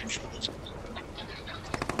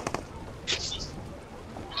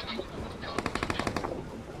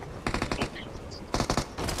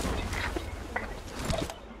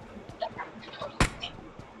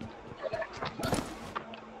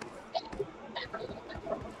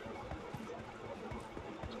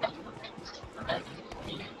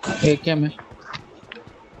 एक क्या मैं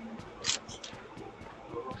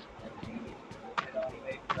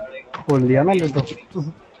खोल लिया ना,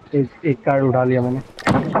 तो एक कार्ड उठा लिया मैंने।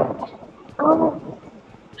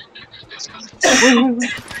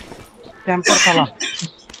 कैंपर साला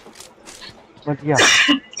बच गया।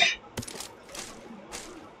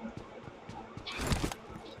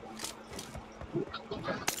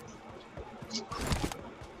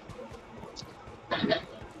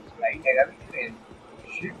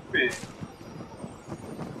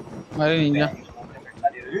 अरे निंजा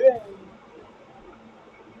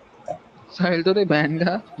साहिल तो बहन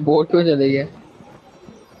का बोट में चले गया।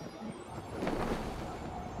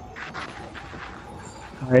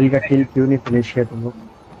 साहिल का किल क्यों नहीं फिनिश किया तुम लोग?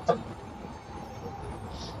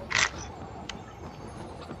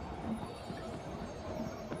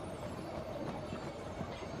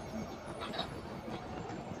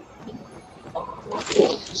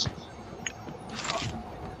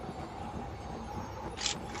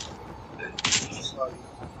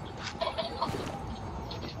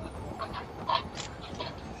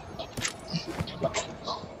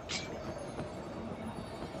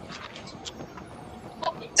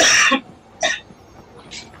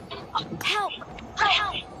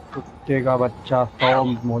 कुत्ते का बच्चा 100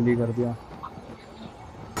 मोली कर दिया।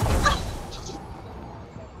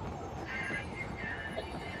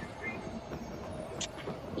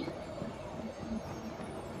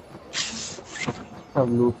 सब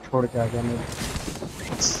लूट छोड़ के आ गया मेरे।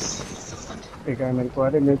 देखा है मेरे को,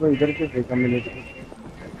 अरे मेरे को इधर से देखा मिले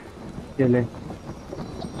अकेले।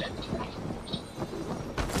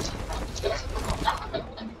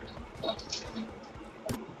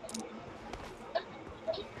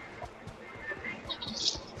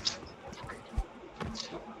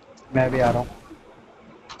 मैं भी आ रहा हूँ।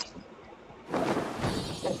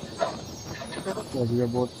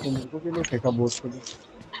 बोट को मेरे को भी नहीं फेंका, बोट को भी।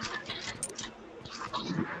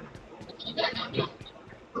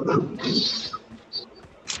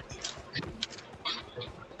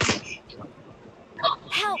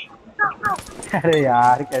 अरे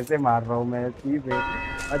यार कैसे मार रहा हूँ मैं सीधे।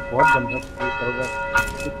 आज बहुत गंदा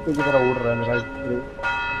कुत्ते की तरह उड़ रहा है मेरा स्प्रे।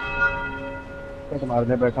 तो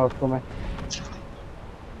मारने बैठा उसको मैं,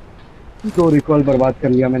 2 रिकॉल बर्बाद कर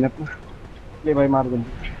लिया मैंने अपना। ले भाई मार दूँ।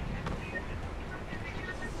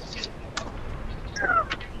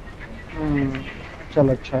 चल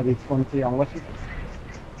अच्छा रिस्पॉन्स से आऊँगा सीधे।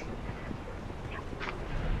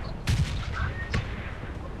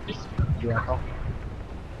 आता हूँ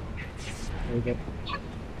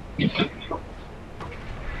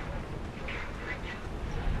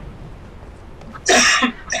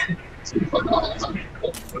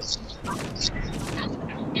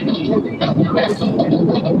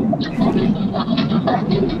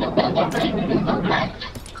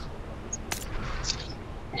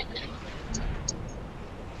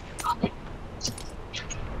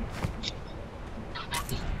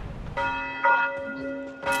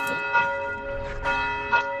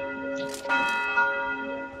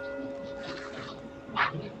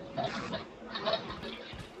तो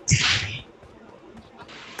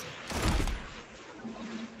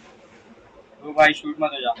भाई शूट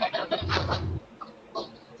मत हो जा।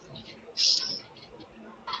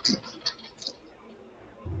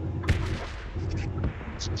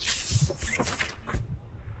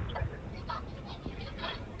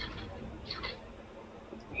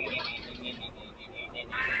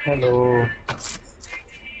 हेलो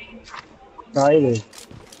काय रे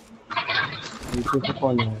नीचे से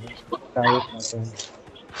कौन है काय खाते हैं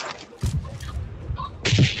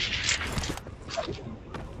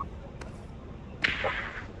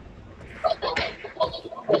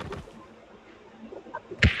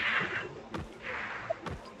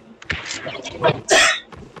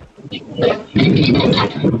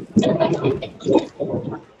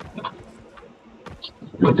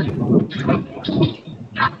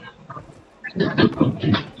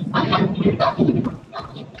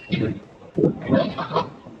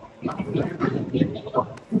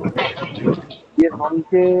ये हम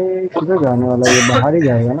के किधर जाने वाला है ये बाहर ही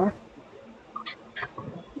जाएगा ना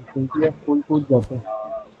क्योंकि ये फुल कूद जाते हैं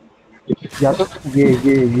या तो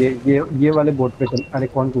ये वाले बोट पे चल अरे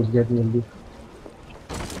कौन कूद गया इतनी जल्दी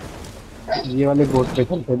ये वाले बोट पे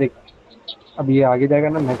चलते देख अब ये आगे जाएगा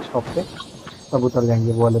ना नेक्स्ट स्टॉप पे तब उतर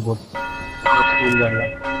जाएंगे वो वाले बोट कूद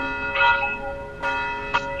जाएगा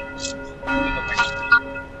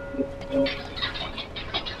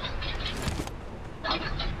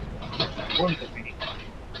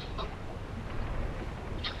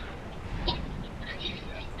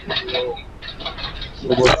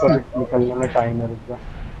वो बोट पर निकलने में टाइम है रुक जा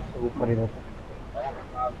तो ऊपर ही रहता है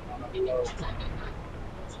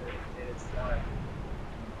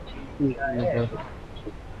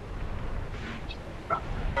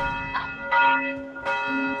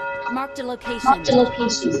Marked a location.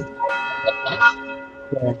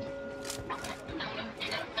 Yeah.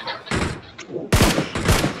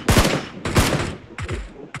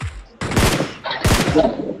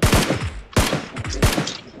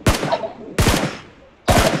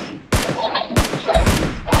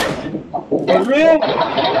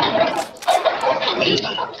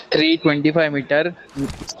 325 metre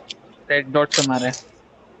red dot से मारे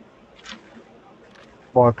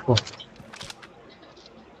बॉट को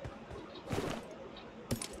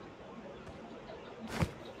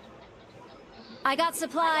I got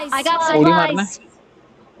supplies. गोली मारना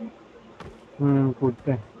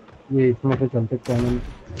कूदते हैं ये इसमें से चलते चैनल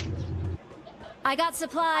I got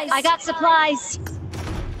supplies.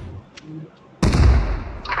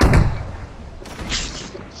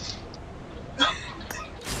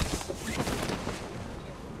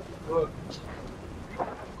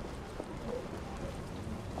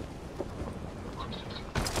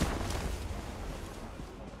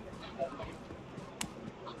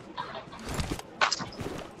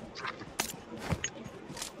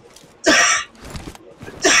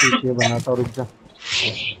 ये बनाता रुक जा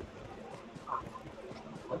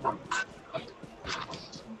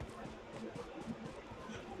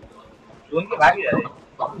जोन के बाहर ही रह रहे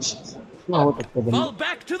क्या हो सकता है Fall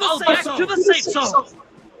back to the safe zone.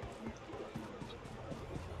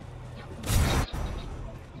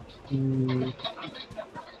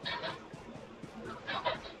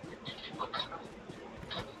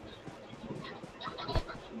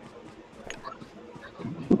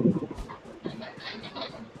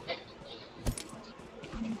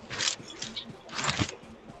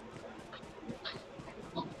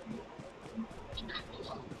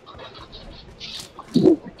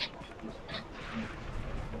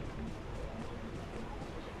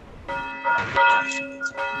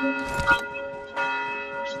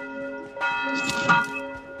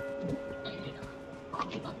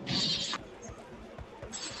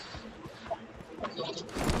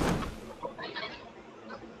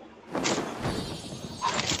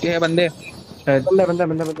 ये है बंदे बंदा बंदा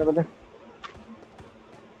बंदा बंदा बंदा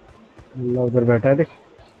अल्लाह उधर बैठा है देख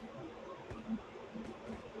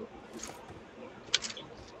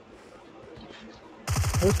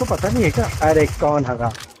उसको पता नहीं है क्या अरे कौन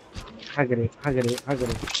हगा हगरे हगरे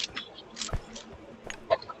हगरे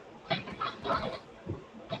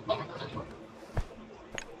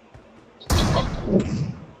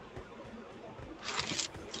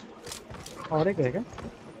और एक है क्या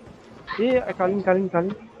ये कालीन कालीन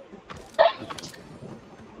कालीन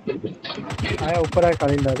आया ऊपर आया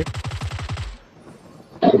कालीन डायरेक्ट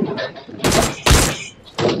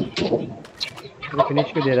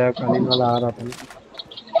फिनिश के दे रहा है कालीन वाला आ रहा था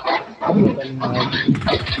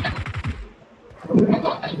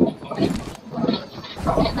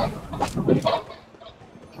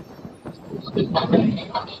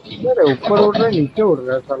अरे ऊपर उड़ रहा है नीचे उड़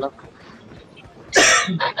रहा है साला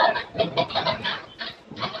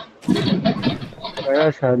गया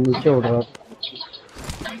शायद नीचे उड़ रहा था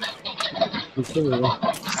नीचे भी गया।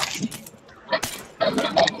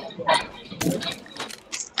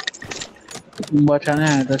 बचाने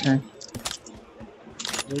आया था शायद।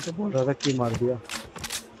 वही तो बोल रहा था कि मार दिया।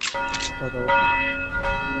 बताओ।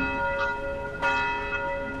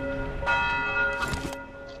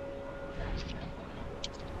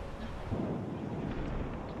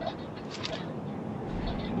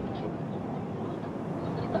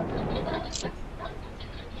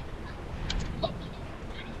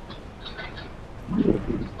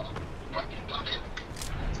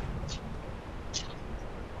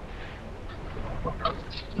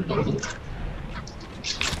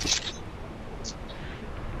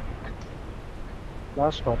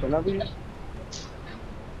 लास्ट स्टॉप है ना अभी। लैग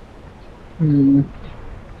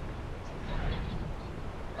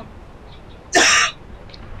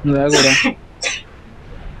हो रहा।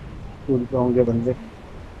 स्कूल पे होंगे बंदे।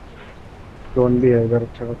 ड्रोन भी है इधर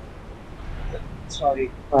अच्छा। सॉरी।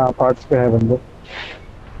 हाँ पार्ट्स पे है बंदे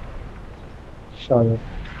शायद।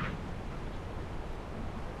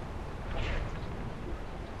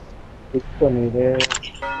 कुछ तो नहीं रे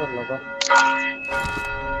पर लगा।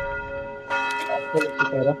 चलो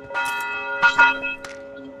सितारा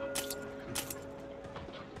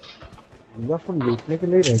पूरा फुल लूटने के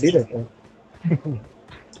लिए रेडी रहता है।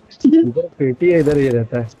 इधर पेटी है इधर ये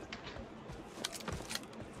रहता है।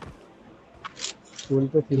 स्कूल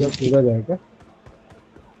पे सीधा पूरा जाएगा।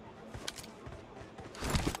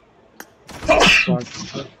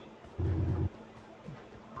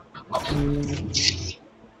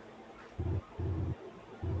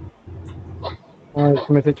 हाँ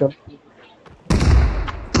इसमें से चल।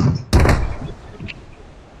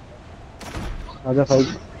 आजा साइड।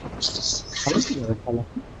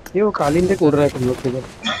 ये वो कालीन पे कूद रहा है तुम लोग किधर।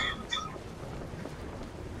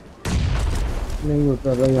 नहीं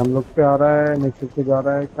उतर रहा है हम लोग पे आ रहा है नीचे से जा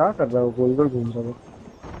रहा है क्या कर रहा है वो गोल गोल घूम रहा है।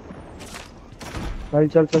 भाई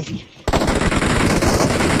चल चल।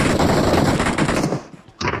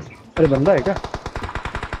 अरे बंदा है क्या?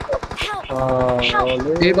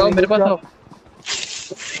 ये बाबू मेरे पास आओ।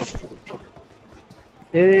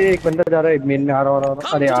 ये एक बंदा जा रहा है मेन में आ रहा।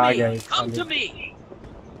 अरे आ गया एक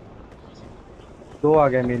दो आ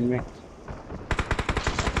गए मेन में।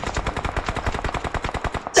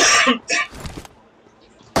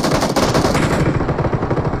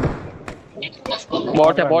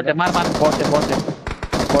 बॉट है मार बॉट है मार।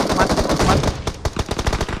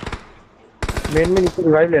 मेन में नीचे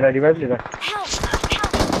रिवाइव ले रहा है।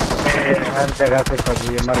 हर जगह से पड़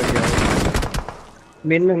रही है मर गया।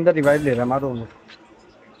 मेन में अंदर रिवाइव ले रहा है मारो उन्हें।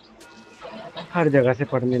 हर जगह से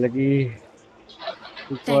पड़ने लगी।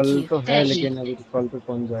 रिकॉल तो है लेकिन अभी रिकॉल पे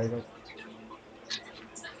कौन जाएगा।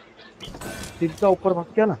 सीधा ऊपर भाग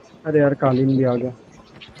गया ना। अरे यार कालीन भी आ गया।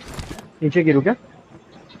 नीचे गिरू क्या?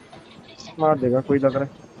 मार देगा कोई लग रहा है।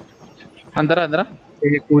 अंदर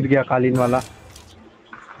ये कूद गया कालीन वाला।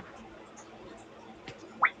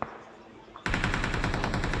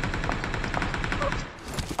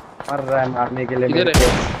 मर रहा है मारने के लिए मेरे को।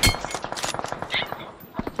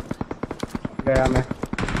 गया मैं।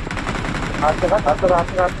 हाथ।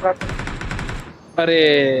 अरे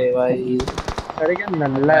भाई अरे क्या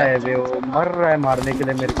नल्ला है वे वो मर रहा है मारने के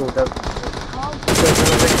लिए मेरे को उधर।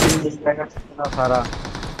 इतना सारा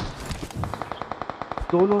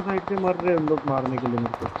दोनों साइड से मर रहे हैं हम लोग मारने के लिए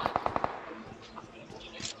मेरे को।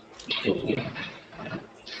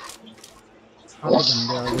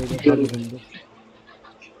 बंदे आ गए सारे बंदे।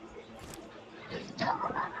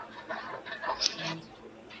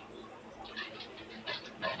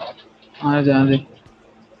 आ जा दे।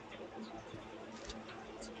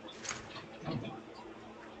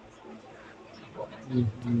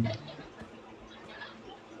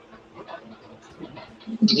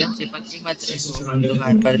 से पक्की मत हम लोग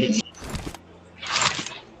हाथ पर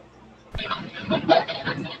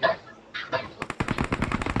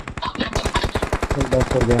बस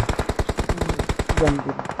हो गया।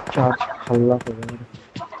 चार्ज हल्ला हो गया।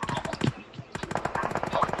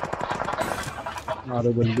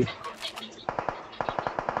 मारो जल्दी।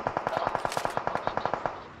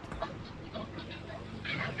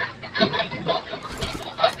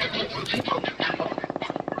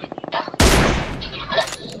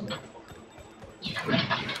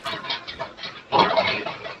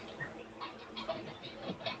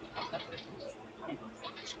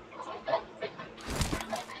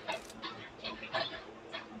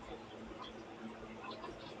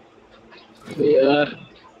 यार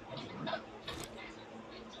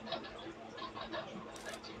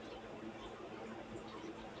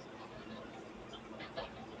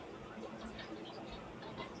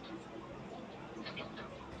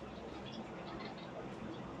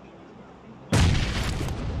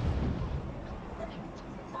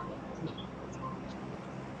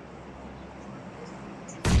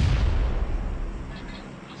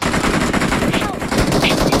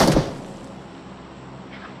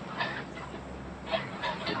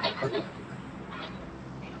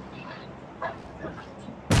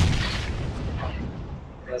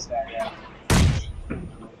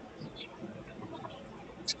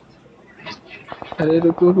अरे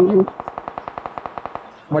रुको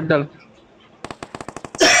मत डाल।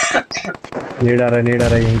 नीड आ रहा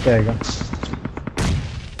है यहीं पे आएगा।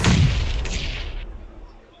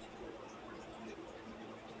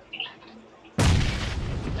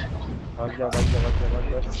 भाग जा।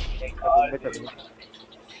 में चल गया।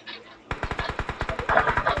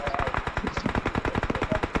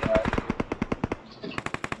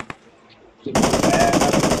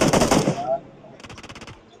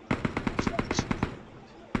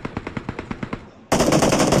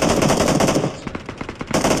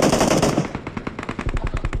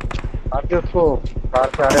 आगे उसको कार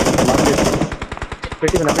से आ रहे हैं,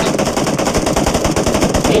 पेटी बना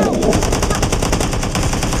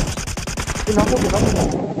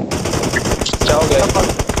क्या हो गया?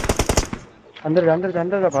 अंदर जा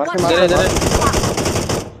बाहर से मार।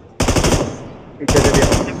 पीछे से भी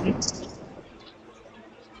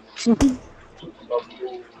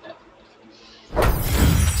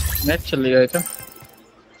मैच चल रहा है क्या?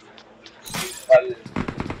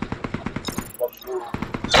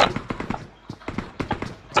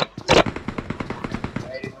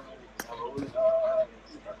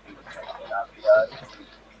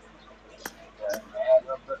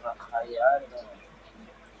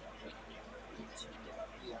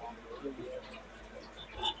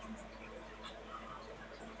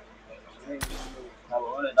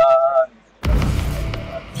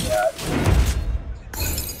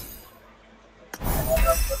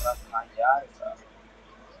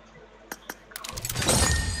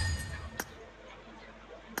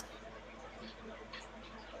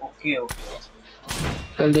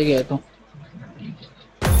 चल दे गया तो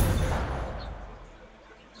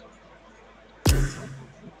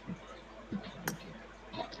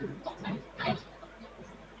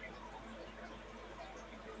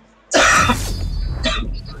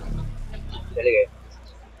चले गए।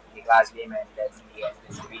 last game and that's the end of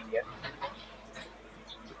this video.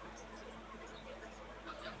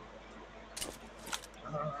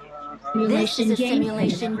 This is a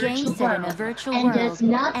simulation game set in a virtual world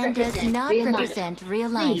and does not represent real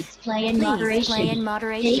life. Please play in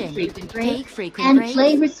moderation. Take frequent and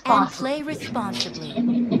breaks play and play responsibly.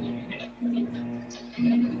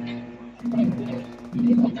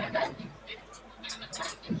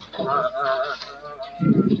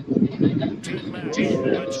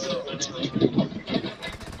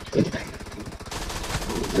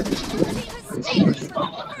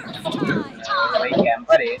 भाई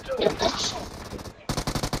camper है तो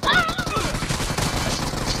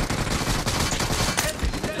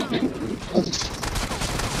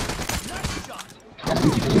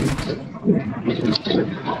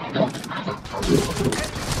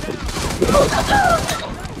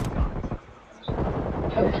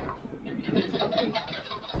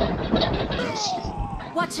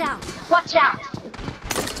Watch out! Watch out!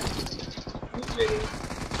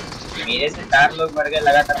 मेरे से 4 लोग मर गए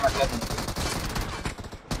लगातार मतलब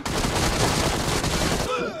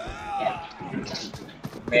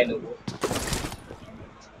मैं लोगों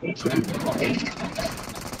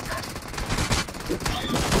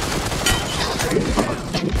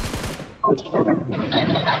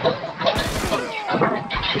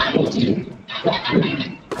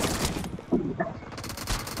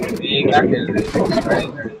ये क्या खेल रहे हैं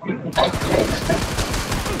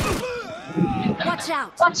Watch out!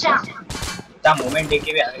 Watch out! इतना मूवमेंट देख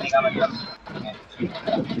के भी हगने का मतलब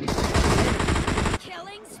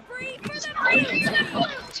Killing spree for the blue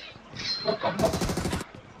team!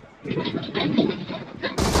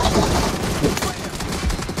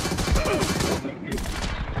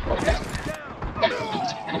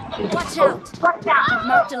 Watch out! Watch out!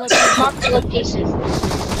 Mark the location. Mark the location.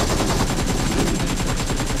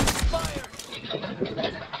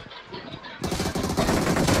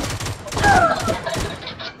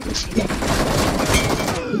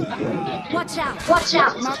 Watch out! Watch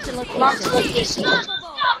out! Mark the location. Mark the location.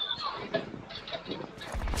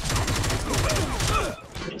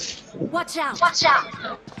 Watch out! Watch out!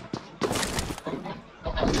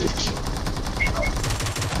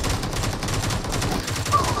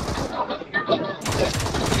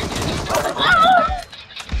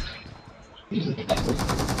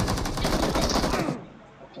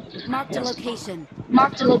 Mark the location.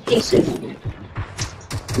 Mark the location.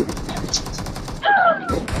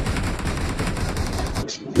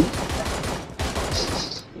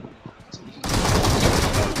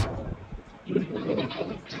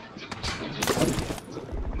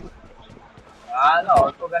 हाँ ना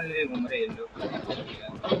auto gun ले घूम रहे हैं लोग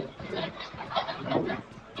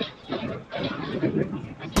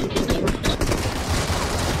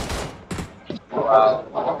वाव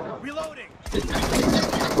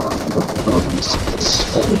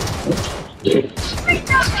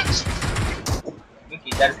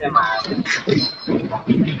किधर से मार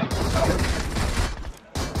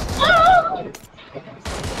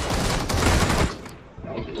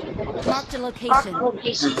Marked a location.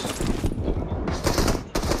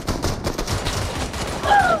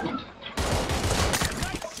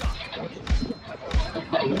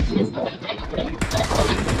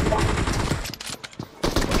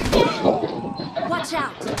 Watch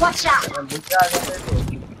out! Watch out!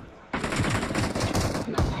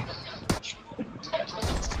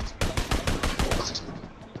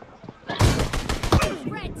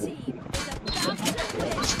 Red team is about to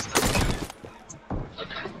win.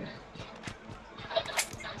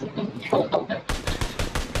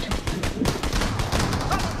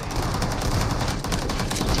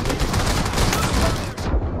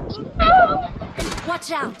 Watch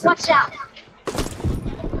out! Watch out!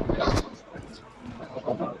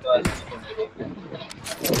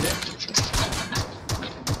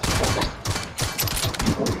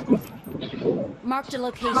 Marked a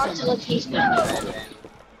location. Marked a location.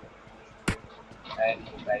 Right.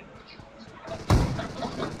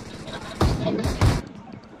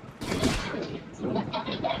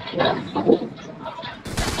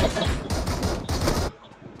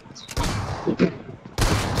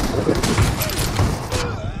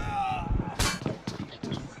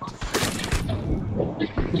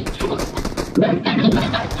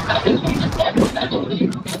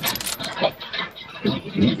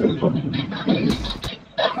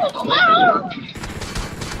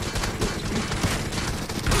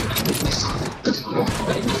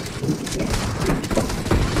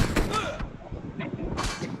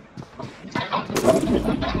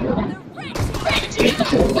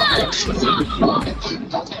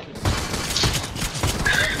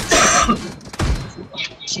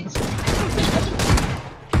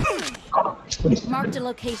 Marked a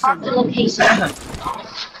location. Marked a location.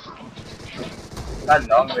 That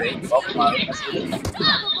long range of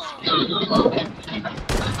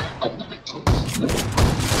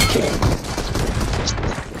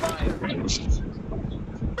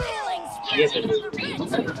yes, it is.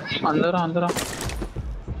 अंदर आ, अंदर आ।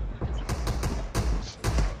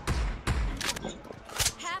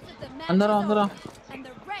 अंदर आ, अंदर आ। And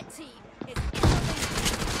the red team is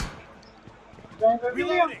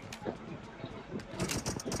Reloading.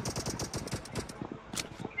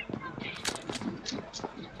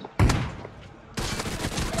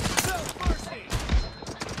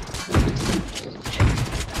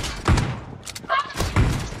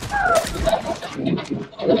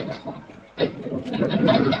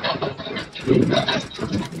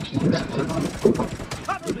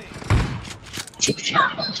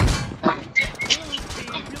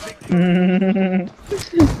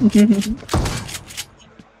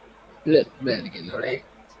 Let me get ready.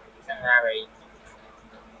 Alright.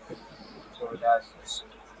 So that's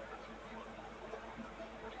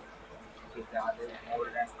more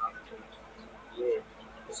than half. Yeah,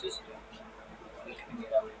 this is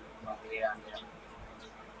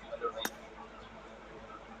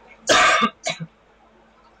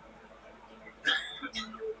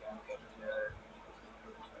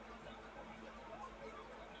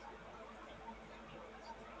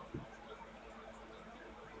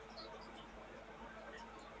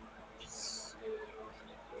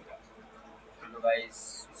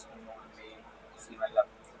guys, see my love,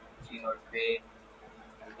 see not pay,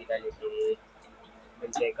 हल्दी का लेके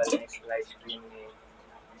मिलते हैं कल नेक्स्ट लाइव स्ट्रीम में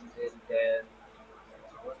then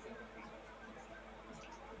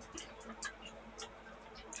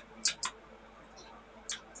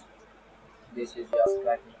this is just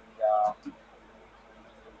like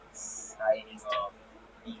signing off.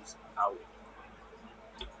 Peace out.